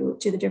bays to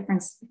the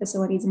different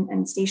facilities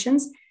and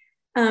stations.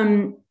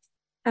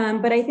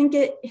 But I think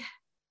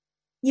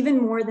even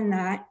more than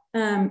that,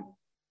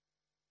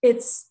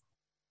 it's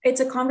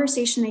a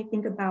conversation, I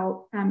think,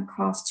 about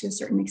cost to a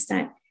certain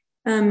extent.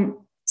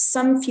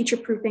 Some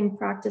future-proofing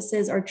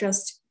practices are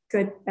just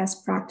good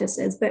best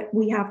practices, but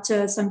we have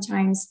to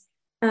sometimes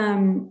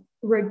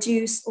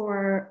reduce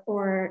or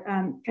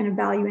kind of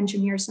value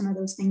engineer some of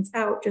those things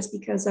out just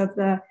because of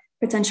the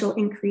potential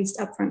increased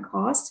upfront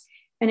cost.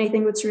 And I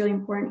think what's really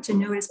important to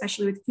note,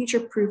 especially with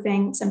future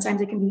proofing, sometimes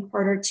it can be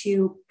harder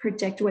to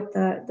predict what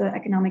the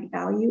economic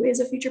value is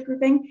of future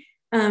proofing,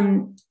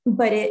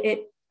 but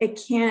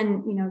it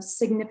can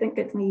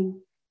significantly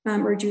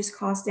reduce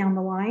costs down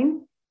the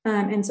line.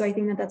 And so I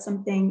think that that's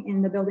something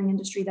in the building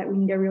industry that we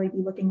need to really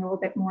be looking a little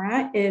bit more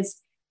at,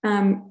 is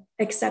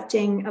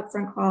accepting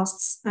upfront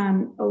costs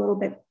a little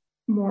bit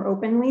more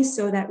openly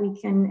so that we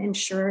can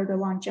ensure the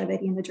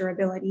longevity and the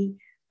durability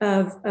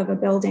of a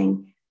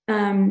building.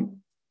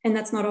 And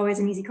that's not always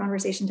an easy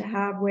conversation to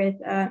have with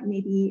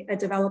maybe a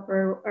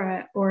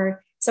developer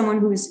or someone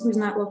who's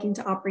not looking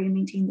to operate and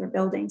maintain their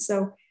building.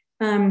 So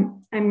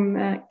I'm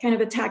kind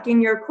of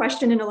attacking your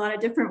question in a lot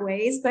of different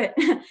ways, but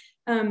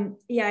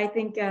yeah, I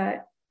think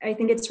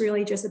it's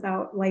really just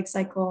about life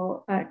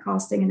cycle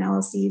costing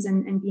analyses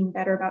and being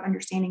better about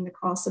understanding the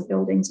costs of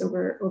buildings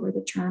over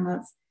the term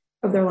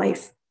of their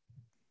life.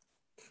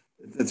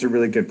 That's a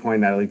really good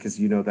point, Natalie, because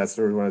that's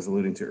sort of what I was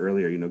alluding to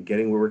earlier.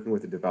 We're working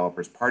with the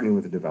developers, partnering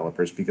with the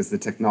developers, because the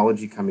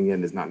technology coming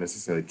in is not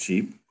necessarily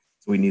cheap.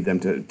 So we need them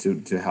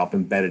to help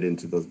embed it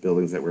into those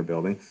buildings that we're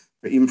building.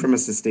 But even from a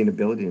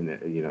sustainability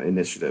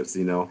initiatives,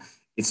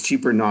 it's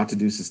cheaper not to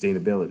do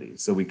sustainability.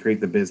 So we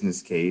create the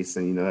business case,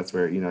 and that's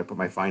where I put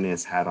my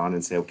finance hat on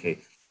and say, okay,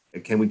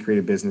 can we create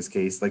a business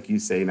case? Like you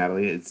say,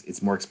 Natalie,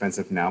 it's more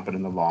expensive now, but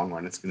in the long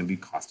run, it's going to be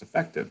cost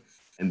effective.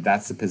 And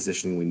that's the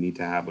positioning we need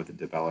to have with the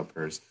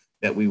developers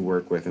that we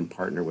work with and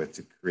partner with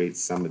to create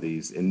some of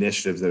these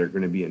initiatives that are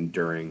going to be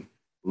enduring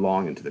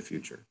long into the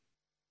future.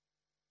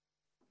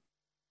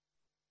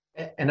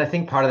 And I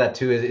think part of that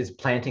too is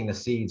planting the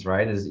seeds,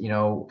 right? Is,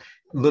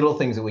 little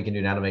things that we can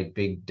do now to make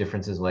big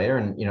differences later.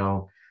 And,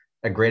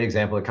 a great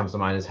example that comes to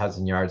mind is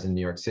Hudson Yards in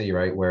New York City,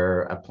 right?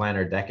 Where a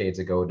planner decades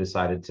ago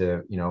decided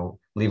to,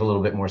 leave a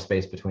little bit more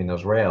space between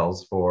those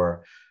rails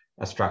for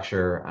a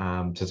structure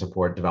to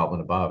support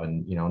development above.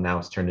 And, now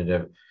it's turned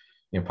into,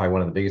 probably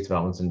one of the biggest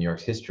developments in New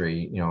York's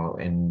history,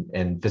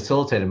 and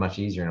facilitated much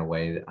easier in a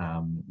way,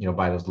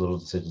 by those little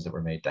decisions that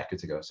were made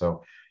decades ago.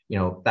 So,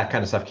 that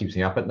kind of stuff keeps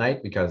me up at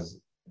night, because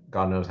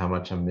God knows how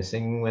much I'm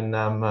missing when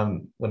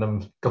I'm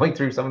going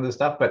through some of this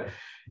stuff. But,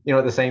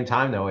 at the same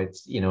time, though,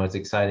 it's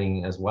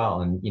exciting as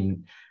well.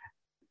 And,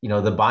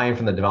 the buy-in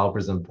from the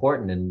developers is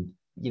important. And,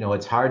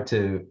 it's hard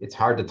to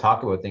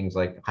talk about things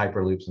like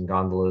hyperloops and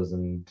gondolas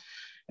and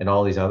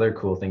all these other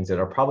cool things that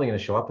are probably going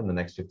to show up in the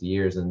next 50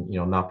 years and,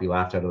 not be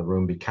laughed out of the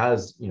room,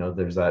 because,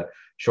 there's that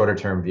shorter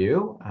term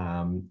view,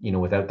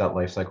 without that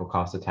life cycle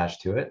cost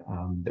attached to it,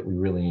 that we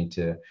really need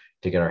to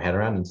get our head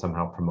around and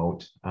somehow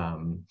promote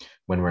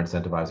when we're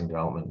incentivizing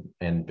development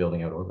and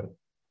building out orbit.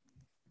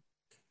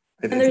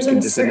 And there's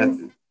a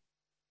certain...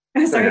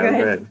 Sorry, go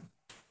ahead.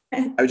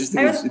 I was just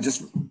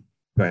thinking,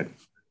 go ahead.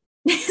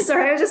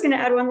 Sorry, I was just going to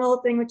add one little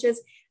thing, which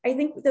is, I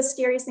think the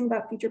scariest thing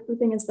about future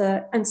proofing is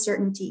the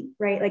uncertainty,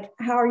 right? Like,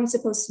 how are you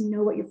supposed to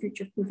know what you're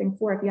future proofing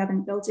for if you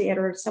haven't built it yet,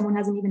 or someone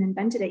hasn't even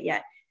invented it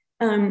yet?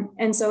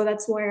 And so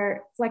that's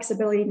where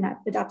flexibility,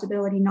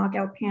 adaptability,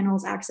 knockout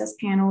panels, access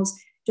panels,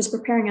 just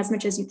preparing as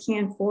much as you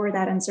can for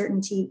that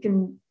uncertainty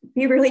can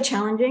be really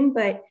challenging,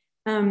 but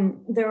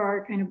there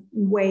are kind of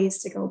ways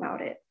to go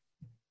about it.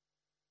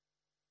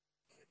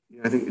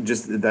 I think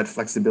just that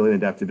flexibility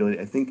and adaptability,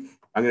 I think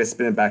I'm going to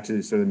spin it back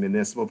to sort of the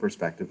municipal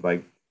perspective.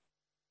 Like,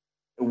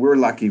 we're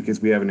lucky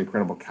because we have an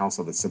incredible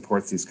council that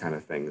supports these kind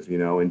of things,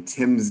 and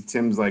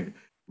Tim's like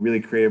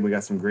really creative. We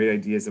got some great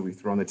ideas that we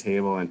throw on the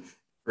table, and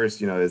first,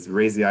 is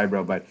raise the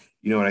eyebrow. But,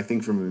 what I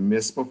think from a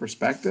municipal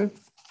perspective,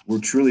 we're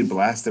truly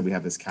blessed that we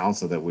have this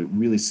council that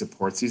really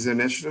supports these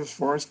initiatives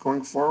for us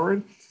going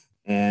forward.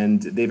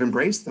 And they've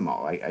embraced them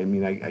all. I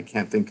mean, I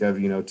can't think of,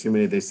 too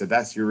many. They said,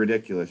 you're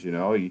ridiculous,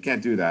 you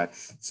can't do that.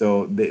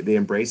 So they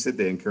embrace it,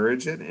 they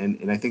encourage it.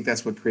 And I think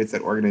that's what creates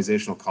that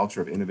organizational culture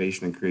of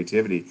innovation and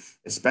creativity,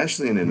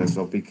 especially in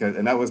Innisfil,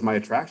 and that was my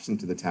attraction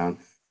to the town,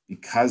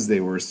 because they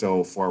were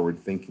so forward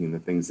thinking in the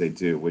things they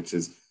do, which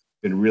has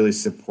been really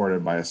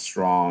supported by a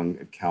strong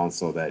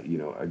council that,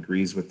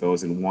 agrees with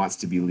those and wants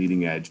to be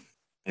leading edge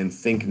and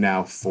think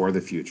now for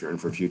the future and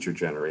for future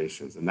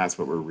generations. And that's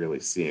what we're really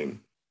seeing.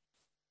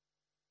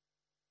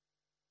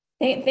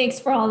 Thanks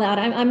for all that.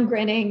 I'm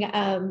grinning.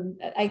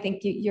 I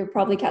think you're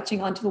probably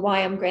catching on to why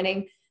I'm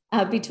grinning.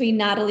 Between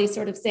Natalie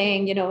sort of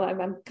saying,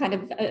 I'm kind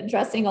of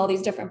addressing all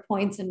these different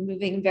points and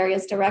moving in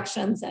various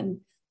directions,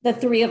 and the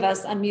three of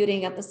us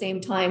unmuting at the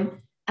same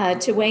time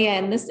to weigh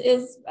in. This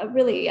is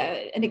really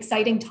an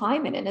exciting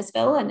time in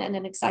Innisfil, and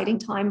an exciting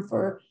time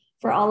for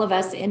all of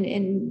us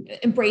in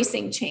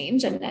embracing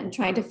change and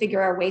trying to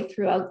figure our way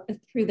through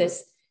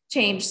this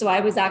change. So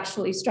I was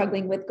actually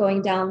struggling with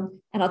going down,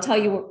 and I'll tell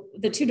you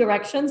the two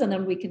directions, and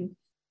then we can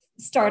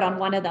start on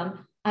one of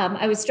them.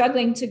 I was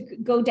struggling to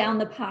go down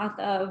the path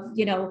of,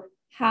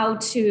 how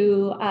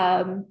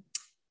to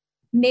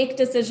make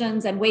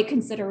decisions and weigh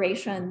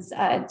considerations,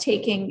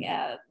 taking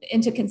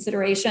into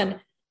consideration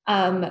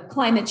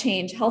climate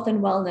change, health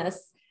and wellness,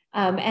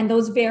 and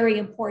those very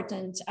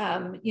important,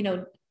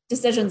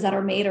 decisions that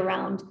are made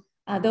around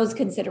those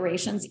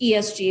considerations.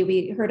 ESG,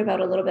 we heard about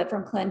a little bit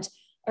from Clint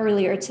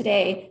earlier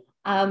today.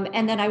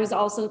 And then I was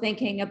also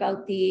thinking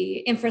about the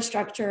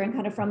infrastructure and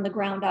kind of from the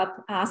ground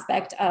up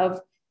aspect of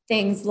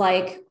things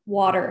like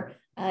water,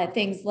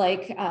 things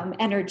like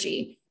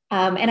energy.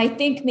 And I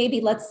think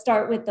maybe let's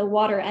start with the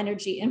water,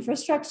 energy,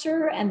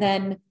 infrastructure, and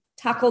then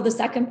tackle the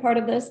second part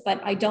of this, but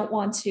I don't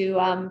want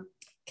to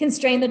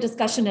constrain the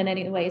discussion in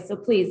any way. So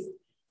please,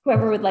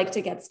 whoever would like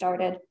to get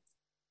started.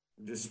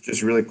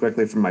 Just really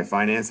quickly from my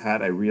finance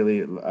hat, I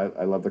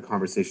love the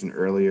conversation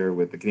earlier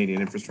with the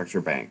Canadian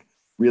Infrastructure Bank.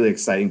 Really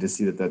exciting to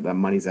see that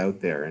money's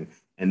out there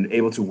and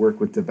able to work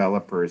with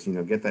developers,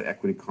 get that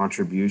equity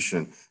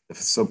contribution,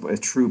 so a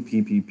true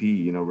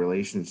PPP,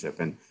 relationship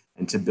and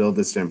to build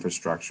this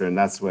infrastructure. And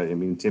that's what,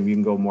 Tim, you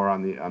can go more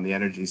on the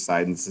energy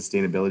side and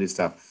sustainability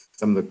stuff.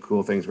 Some of the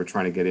cool things we're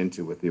trying to get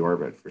into with the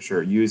orbit, for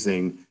sure,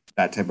 using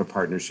that type of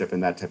partnership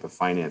and that type of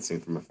financing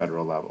from a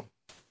federal level.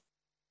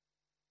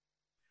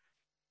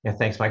 Yeah,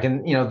 thanks, Mike.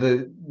 And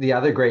the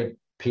other great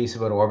piece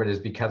about Orbit is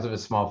because of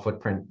its small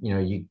footprint,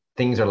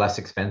 things are less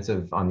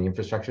expensive on the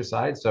infrastructure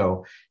side.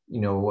 So,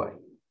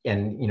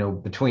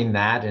 between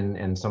that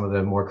and some of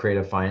the more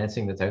creative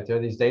financing that's out there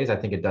these days, I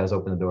think it does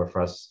open the door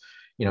for us,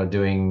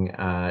 doing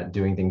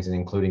things and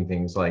including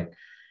things like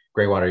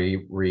gray water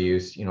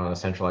reuse, on a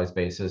centralized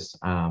basis.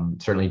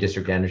 Certainly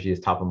district energy is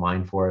top of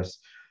mind for us.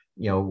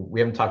 We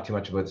haven't talked too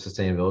much about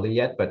sustainability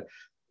yet, but,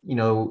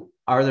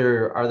 are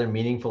there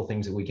meaningful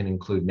things that we can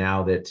include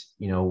now that,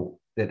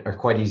 that are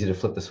quite easy to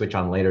flip the switch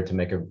on later to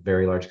make a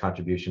very large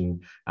contribution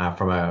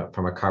from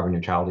a carbon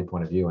neutrality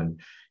point of view? And,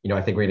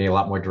 I think we're getting a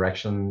lot more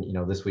direction,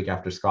 this week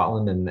after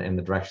Scotland and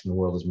the direction the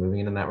world is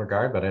moving in that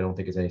regard, but I don't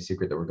think it's any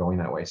secret that we're going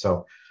that way.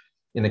 So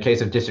in the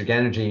case of district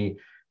energy,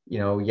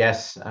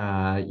 yes,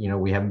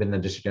 we haven't been in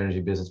the district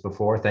energy business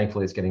before.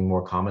 Thankfully, it's getting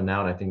more common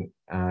now. And I think,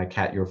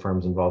 Kat, your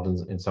firm's involved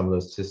in some of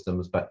those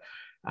systems, but,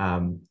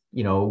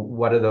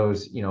 what are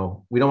those, we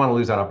don't want to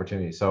lose that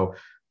opportunity. So,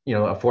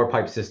 a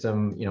 4-pipe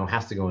system,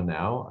 has to go in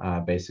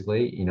now,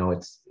 basically.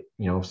 It's,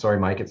 sorry,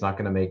 Mike, it's not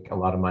going to make a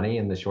lot of money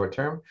in the short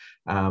term,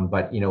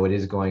 but, it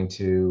is going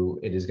to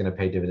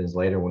pay dividends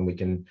later when we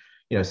can,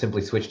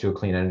 simply switch to a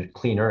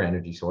cleaner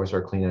energy source or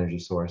a clean energy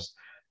source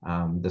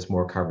that's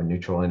more carbon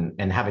neutral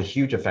and have a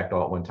huge effect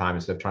all at one time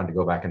instead of trying to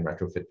go back and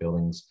retrofit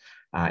buildings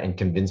and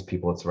convince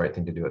people it's the right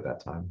thing to do at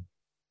that time.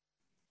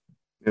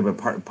 Yeah,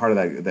 but part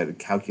of that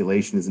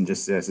calculation isn't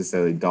just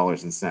necessarily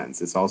dollars and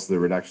cents. It's also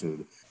the reduction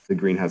of the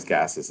greenhouse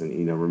gases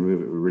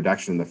and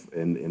reduction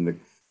in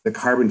the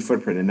carbon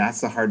footprint. And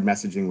that's the hard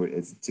messaging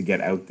is to get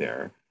out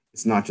there.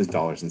 It's not just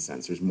dollars and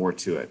cents. There's more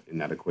to it in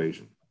that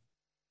equation.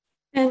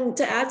 And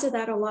to add to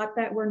that, a lot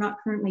that we're not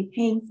currently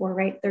paying for,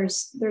 right?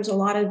 There's a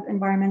lot of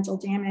environmental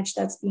damage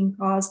that's being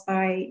caused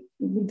by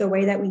the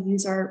way that we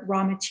use our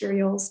raw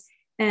materials,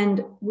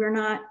 and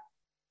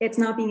it's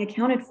not being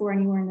accounted for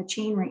anywhere in the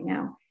chain right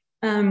now.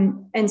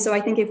 And so I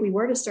think if we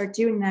were to start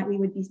doing that, we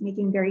would be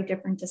making very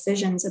different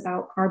decisions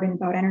about carbon,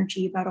 about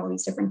energy, about all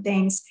these different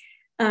things.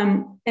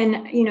 And,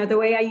 the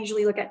way I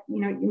usually look at,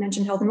 you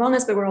mentioned health and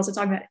wellness, but we're also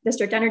talking about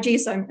district energy.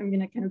 So I'm going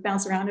to kind of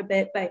bounce around a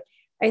bit. But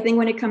I think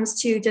when it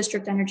comes to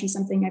district energy,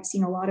 something I've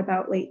seen a lot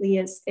about lately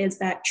is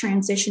that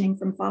transitioning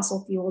from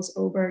fossil fuels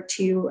over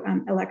to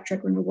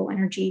electric renewable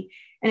energy.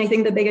 And I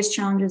think the biggest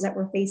challenges that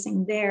we're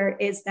facing there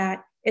is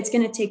that it's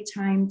going to take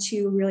time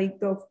to really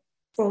go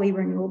fully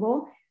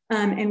renewable.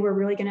 And we're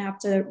really going to have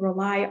to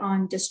rely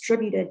on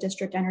distributed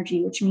district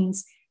energy, which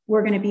means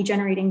we're going to be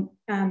generating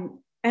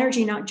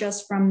energy not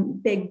just from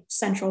big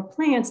central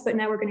plants, but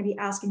now we're going to be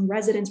asking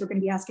residents, we're going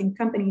to be asking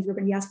companies, we're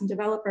going to be asking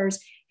developers,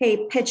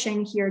 hey, pitch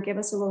in here, give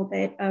us a little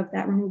bit of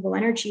that renewable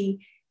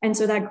energy. And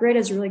so that grid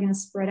is really going to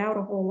spread out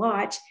a whole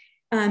lot.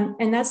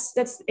 And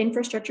that's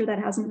infrastructure that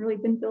hasn't really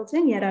been built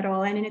in yet at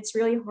all. And it's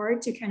really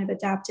hard to kind of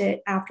adapt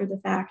it after the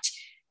fact.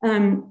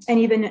 And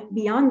even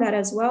beyond that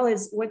as well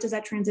is what does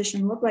that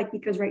transition look like?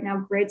 Because right now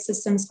grid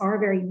systems are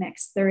very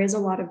mixed. There is a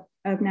lot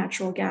of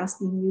natural gas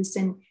being used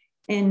in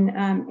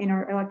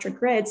our electric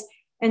grids.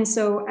 And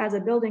so as a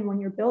building, when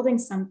you're building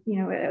a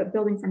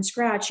building from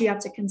scratch, you have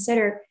to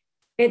consider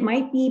it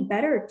might be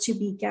better to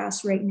be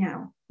gas right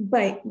now,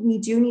 but we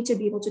do need to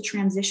be able to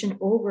transition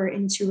over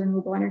into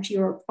renewable energy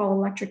or all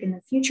electric in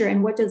the future.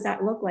 And what does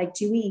that look like?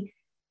 Do we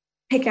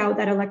pick out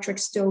that electric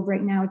stove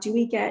right now? Do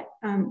we get,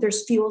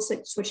 there's fuel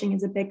switching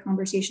is a big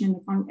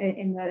conversation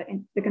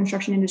in the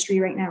construction industry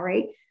right now,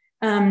 right?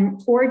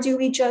 Or do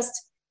we just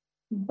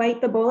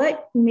bite the bullet,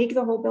 make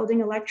the whole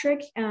building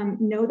electric,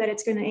 know that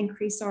it's going to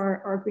increase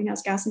our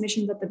greenhouse gas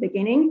emissions at the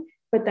beginning,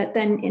 but that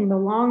then in the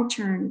long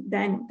term,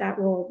 then that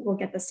we'll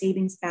get the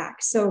savings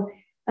back. So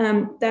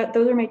those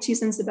are my 2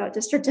 cents about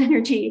district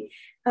energy.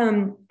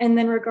 And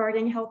then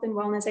regarding health and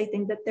wellness, I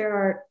think that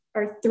there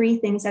are 3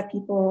 things that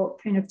people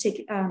kind of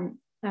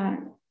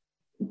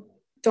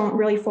don't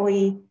really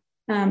fully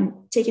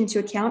take into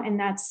account, and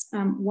that's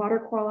water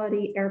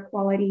quality, air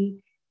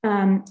quality,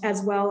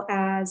 as well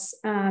as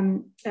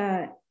I'm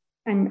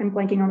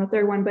blanking on the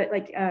third one, but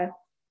like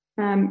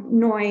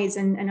noise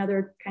and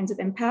other kinds of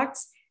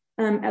impacts.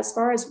 As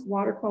far as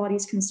water quality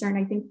is concerned,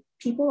 I think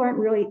people aren't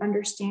really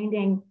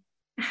understanding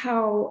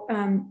how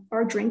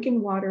our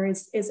drinking water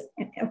is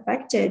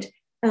affected.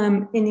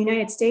 In the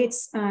United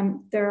States,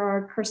 there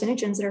are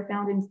carcinogens that are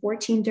found in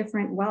 14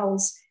 different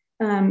wells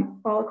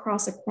all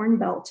across the Corn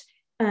Belt.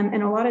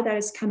 And a lot of that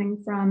is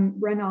coming from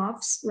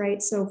runoffs,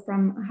 right? So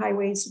from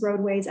highways,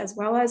 roadways, as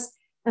well as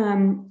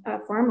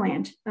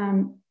farmland.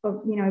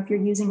 If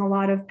you're using a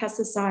lot of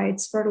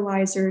pesticides,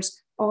 fertilizers,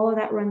 all of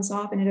that runs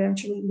off and it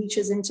eventually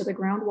leaches into the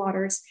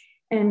groundwaters.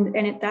 And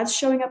that's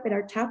showing up in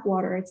our tap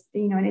water. It's,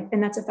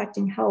 and that's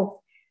affecting health.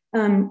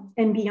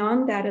 And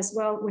beyond that as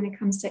well, when it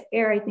comes to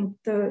air, I think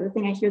the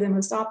thing I hear the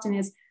most often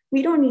is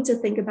we don't need to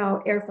think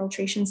about air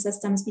filtration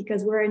systems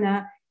because we're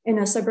in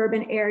a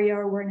suburban area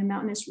or we're in a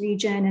mountainous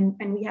region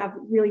and we have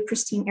really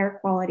pristine air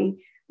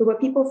quality. But what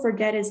people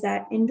forget is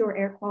that indoor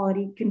air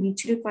quality can be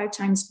 2 to 5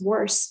 times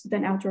worse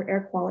than outdoor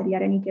air quality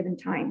at any given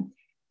time.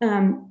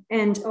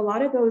 And a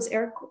lot of those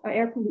air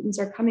pollutants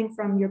are coming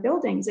from your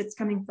buildings. It's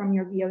coming from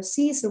your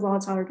VOCs, so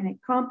volatile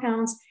organic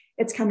compounds.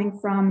 it's coming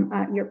from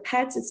your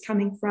pets, it's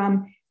coming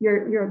from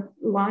your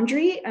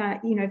laundry.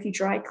 If you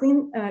dry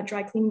clean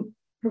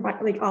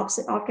provide like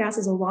off gas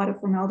is a lot of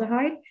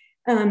formaldehyde.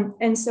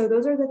 And so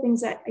those are the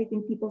things that I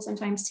think people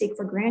sometimes take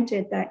for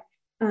granted, that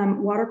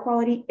water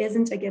quality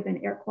isn't a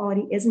given, air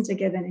quality isn't a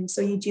given. And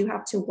so you do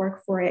have to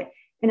work for it.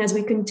 And as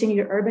we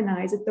continue to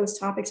urbanize, those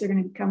topics are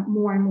going to become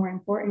more and more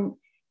important.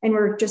 And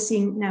we're just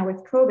seeing now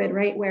with COVID,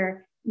 right,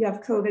 where you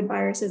have COVID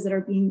viruses that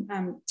are being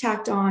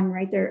tacked on,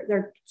 right?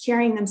 They're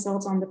carrying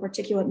themselves on the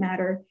particulate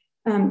matter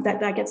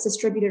that gets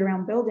distributed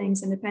around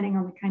buildings. And depending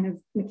on the kind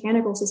of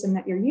mechanical system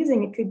that you're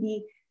using, it could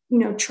be,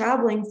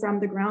 traveling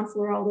from the ground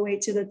floor all the way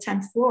to the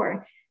 10th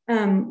floor.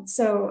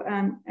 So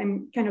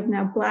I'm kind of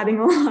now blabbing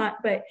a lot,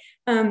 but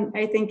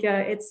I think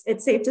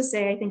it's safe to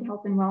say, I think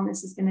health and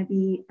wellness is going to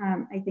be,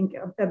 I think,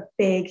 a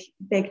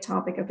big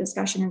topic of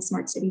discussion in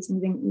smart cities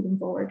moving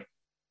forward.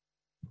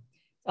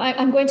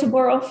 I'm going to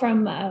borrow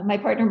from my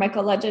partner,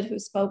 Michael Ludgett, who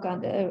spoke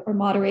on or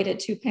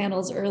moderated 2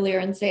 panels earlier,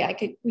 and say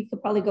we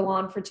could probably go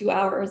on for 2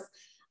 hours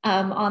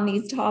on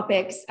these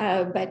topics.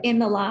 But in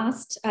the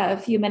last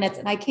few minutes,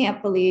 and I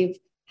can't believe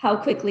how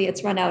quickly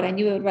it's run out. I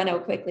knew it would run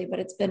out quickly, but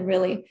it's been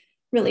really,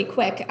 really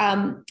quick.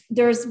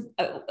 There's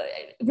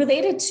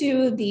related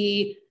to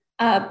the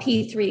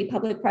P3,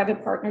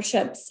 public-private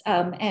partnerships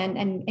and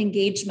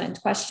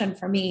engagement question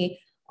for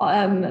me,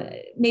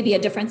 maybe a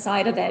different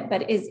side of it,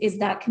 but is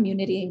that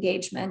community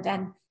engagement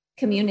and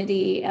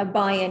community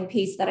buy-in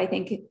piece that I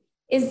think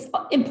is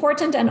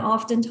important, and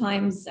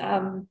oftentimes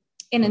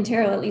in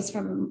Ontario, at least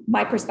from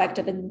my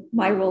perspective and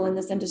my role in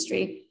this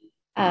industry,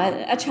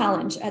 a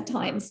challenge at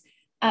times.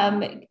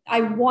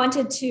 I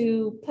wanted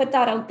to put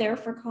that out there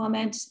for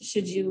comment.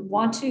 Should you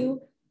want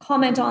to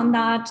comment on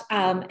that,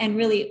 and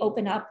really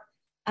open up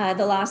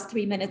the last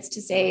 3 minutes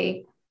to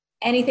say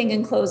anything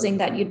in closing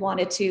that you'd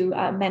wanted to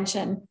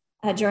mention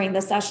during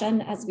the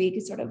session as we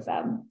sort of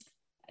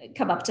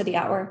come up to the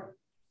hour.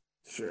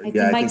 Sure. I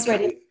think Mike's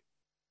ready.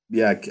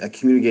 Yeah,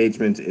 community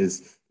engagement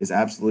is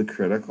absolutely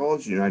critical.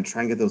 I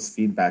try and get those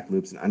feedback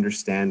loops and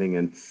understanding,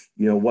 and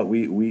what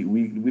we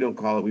don't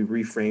call it, we've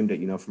reframed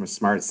it, from a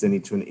smart city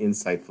to an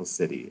insightful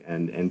city,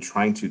 and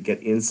trying to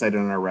get insight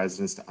on our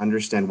residents to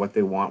understand what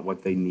they want,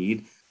 what they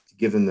need, to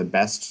give them the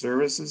best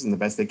services and the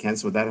best they can.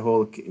 So that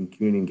whole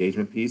community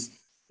engagement piece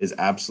is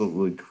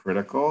absolutely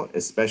critical,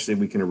 especially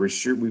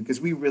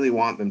because we really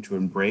want them to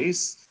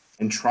embrace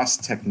and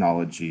trust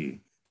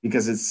technology,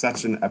 because it's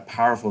such a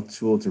powerful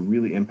tool to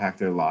really impact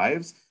their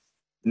lives,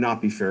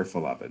 not be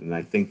fearful of it. And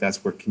I think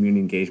that's where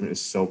community engagement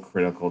is so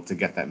critical to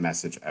get that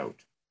message out,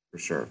 for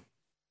sure.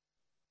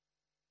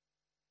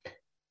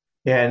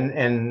 Yeah,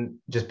 and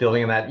just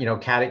building on that,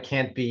 it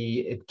can't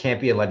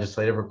be a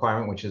legislative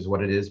requirement, which is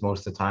what it is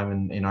most of the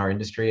time in our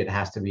industry. It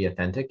has to be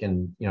authentic,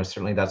 and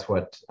certainly that's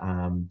what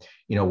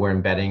we're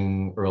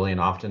embedding early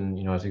and often.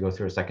 As we go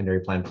through a secondary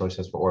plan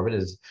process for Orbit,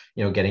 is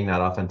getting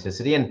that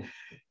authenticity. And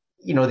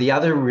the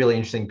other really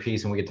interesting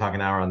piece, and we could talk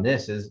an hour on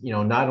this, is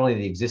not only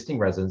the existing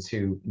residents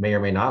who may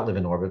or may not live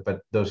in Orbit, but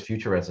those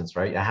future residents,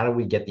 right? How do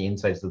we get the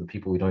insights of the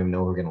people we don't even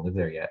know who are going to live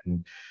there yet?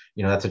 And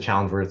that's a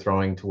challenge we're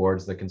throwing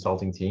towards the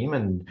consulting team,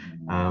 and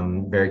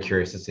very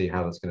curious to see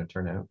how that's going to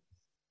turn out.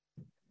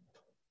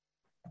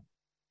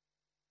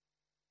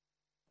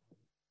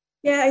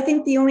 Yeah, I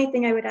think the only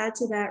thing I would add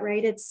to that,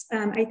 right, it's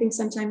I think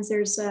sometimes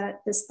there's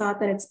this thought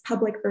that it's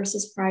public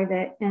versus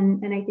private,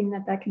 and I think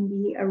that can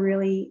be a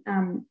really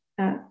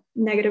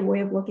negative way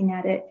of looking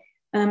at it.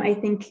 I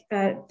think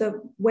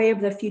the way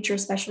of the future,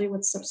 especially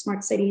with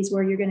smart cities,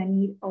 where you're going to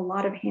need a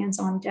lot of hands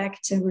on deck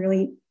to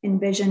really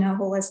envision a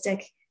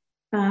holistic,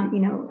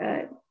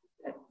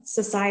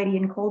 society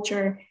and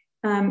culture,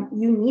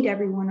 you need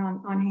everyone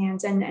on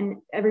hands, and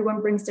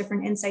everyone brings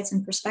different insights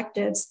and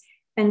perspectives.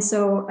 And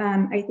so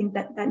I think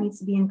that needs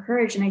to be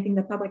encouraged. And I think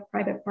the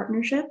public-private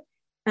partnership,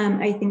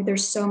 I think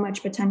there's so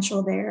much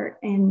potential there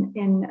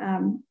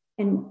in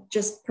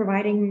just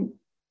providing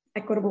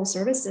equitable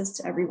services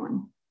to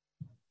everyone.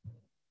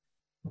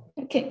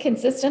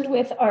 Consistent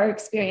with our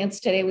experience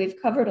today,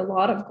 we've covered a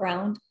lot of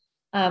ground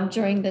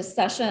during this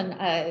session.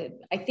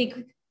 I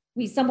think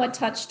we somewhat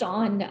touched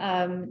on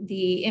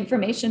the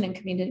information and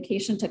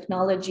communication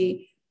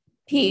technology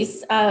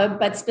piece,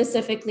 but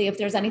specifically, if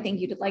there's anything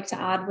you'd like to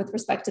add with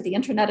respect to the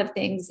Internet of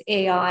Things,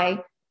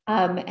 AI,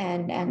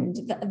 and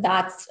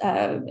that's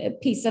a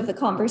piece of the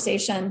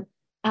conversation,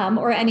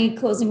 or any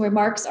closing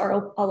remarks,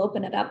 or I'll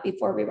open it up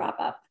before we wrap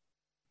up.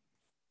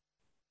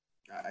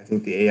 I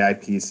think the AI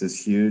piece is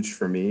huge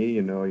for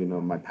me.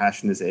 My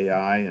passion is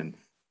AI, and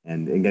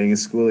getting a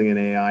schooling in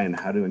AI and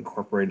how to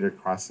incorporate it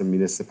across the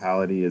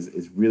municipality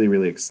is really,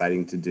 really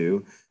exciting to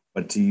do.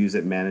 But to use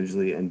it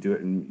managedly and do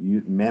it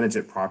and manage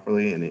it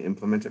properly and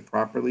implement it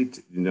properly,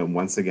 to,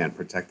 once again,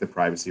 protect the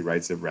privacy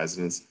rights of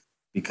residents,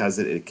 because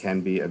it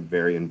can be a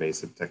very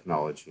invasive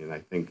technology. And I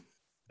think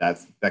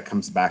that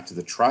comes back to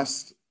the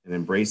trust and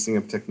embracing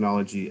of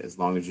technology, as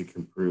long as you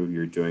can prove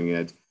you're doing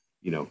it,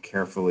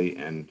 carefully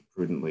and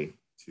prudently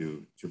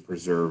to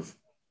preserve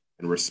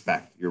and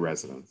respect your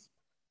residents.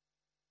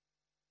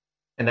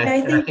 And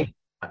I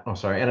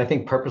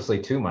think purposely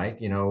too, Mike,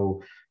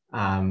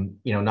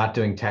 not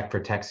doing tech for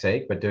tech's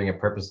sake, but doing it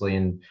purposely.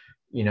 And,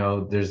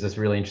 there's this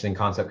really interesting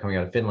concept coming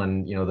out of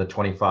Finland, the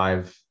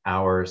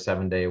 25-hour,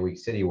 7-day-a-week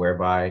city,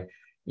 whereby,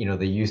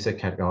 the use of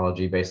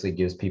technology basically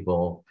gives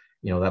people,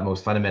 that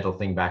most fundamental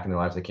thing back in their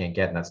lives they can't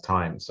get, and that's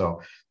time.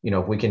 So,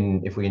 if we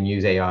can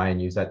use AI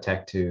and use that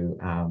tech to,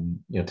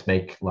 to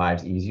make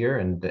lives easier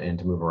and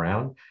to move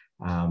around,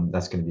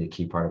 that's going to be a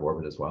key part of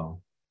Orbit as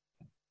well.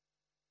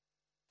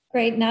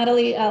 Great,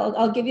 Natalie,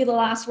 I'll give you the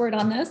last word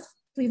on this.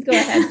 Please go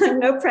ahead.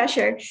 No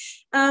pressure.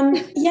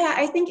 Yeah,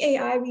 I think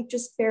AI, we've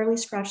just barely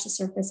scratched the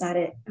surface at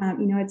it.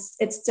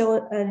 It's still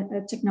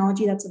a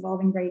technology that's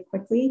evolving very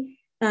quickly.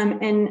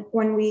 And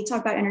when we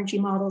talk about energy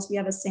models, we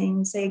have a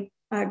saying,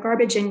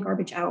 garbage in,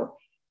 garbage out.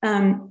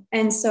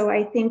 And so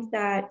I think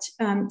that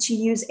to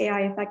use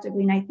AI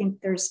effectively, and I think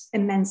there's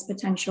immense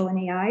potential in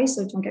AI.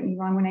 So don't get me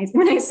wrong when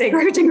I say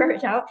garbage in,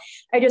 garbage out.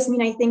 I just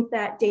mean, I think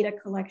that data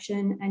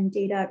collection and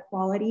data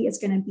quality is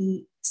going to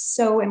be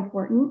so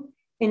important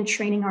in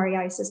training our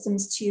AI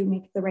systems to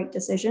make the right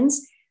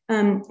decisions.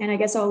 And I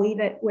guess I'll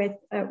leave it with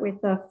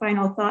a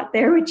final thought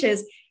there, which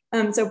is,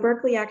 so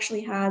Berkeley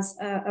actually has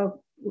a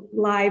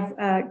live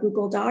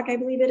Google Doc, I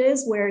believe it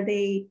is, where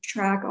they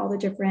track all the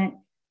different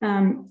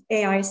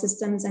AI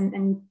systems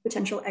and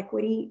potential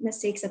equity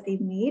mistakes that they've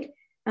made.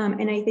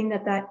 And I think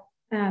that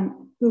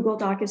Google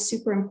Doc is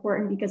super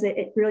important because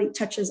it really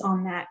touches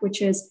on that,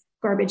 which is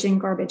garbage in,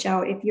 garbage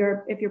out. If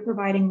you're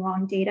providing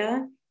wrong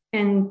data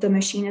and the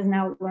machine is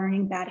now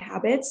learning bad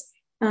habits,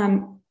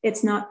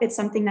 it's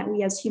something that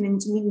we as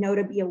humans, we know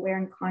to be aware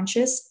and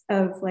conscious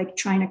of, like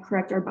trying to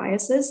correct our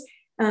biases.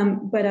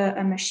 But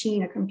a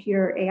machine, a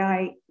computer,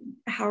 AI,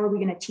 how are we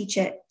going to teach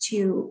it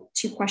to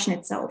question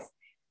itself?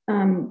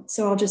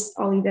 So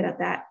I'll leave it at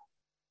that.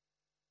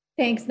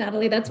 Thanks,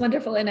 Natalie. That's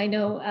wonderful. And I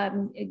know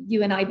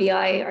you and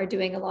IBI are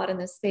doing a lot in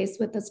this space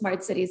with the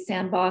Smart Cities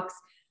Sandbox.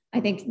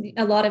 I think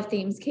a lot of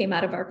themes came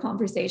out of our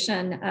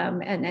conversation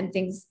and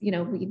things,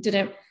 we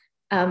didn't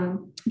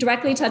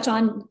directly touch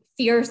on.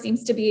 Fear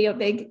seems to be a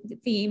big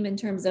theme in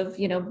terms of,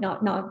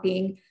 not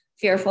being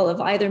fearful of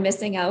either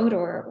missing out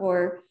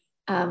or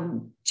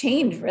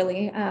change,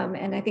 really.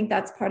 And I think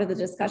that's part of the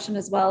discussion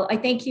as well. I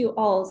thank you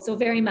all so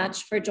very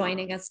much for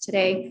joining us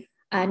today.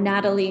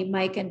 Natalie,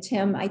 Mike, and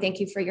Tim, I thank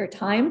you for your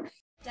time.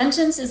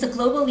 Dentons is a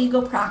global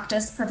legal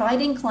practice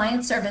providing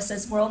client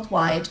services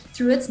worldwide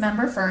through its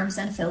member firms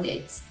and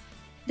affiliates.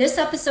 This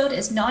episode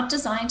is not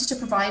designed to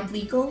provide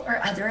legal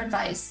or other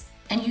advice,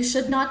 and you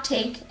should not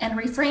take and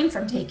refrain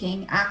from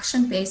taking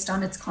action based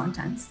on its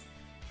contents.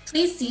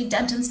 Please see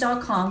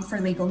dentons.com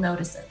for legal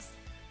notices.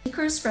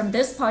 Speakers from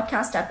this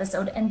podcast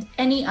episode and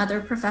any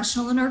other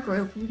professional in our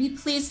group will be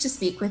pleased to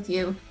speak with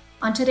you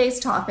on today's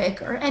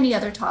topic or any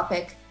other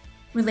topic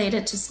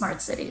related to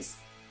smart cities.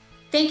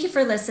 Thank you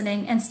for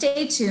listening and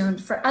stay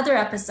tuned for other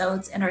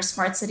episodes in our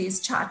Smart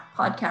Cities Chat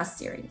podcast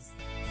series.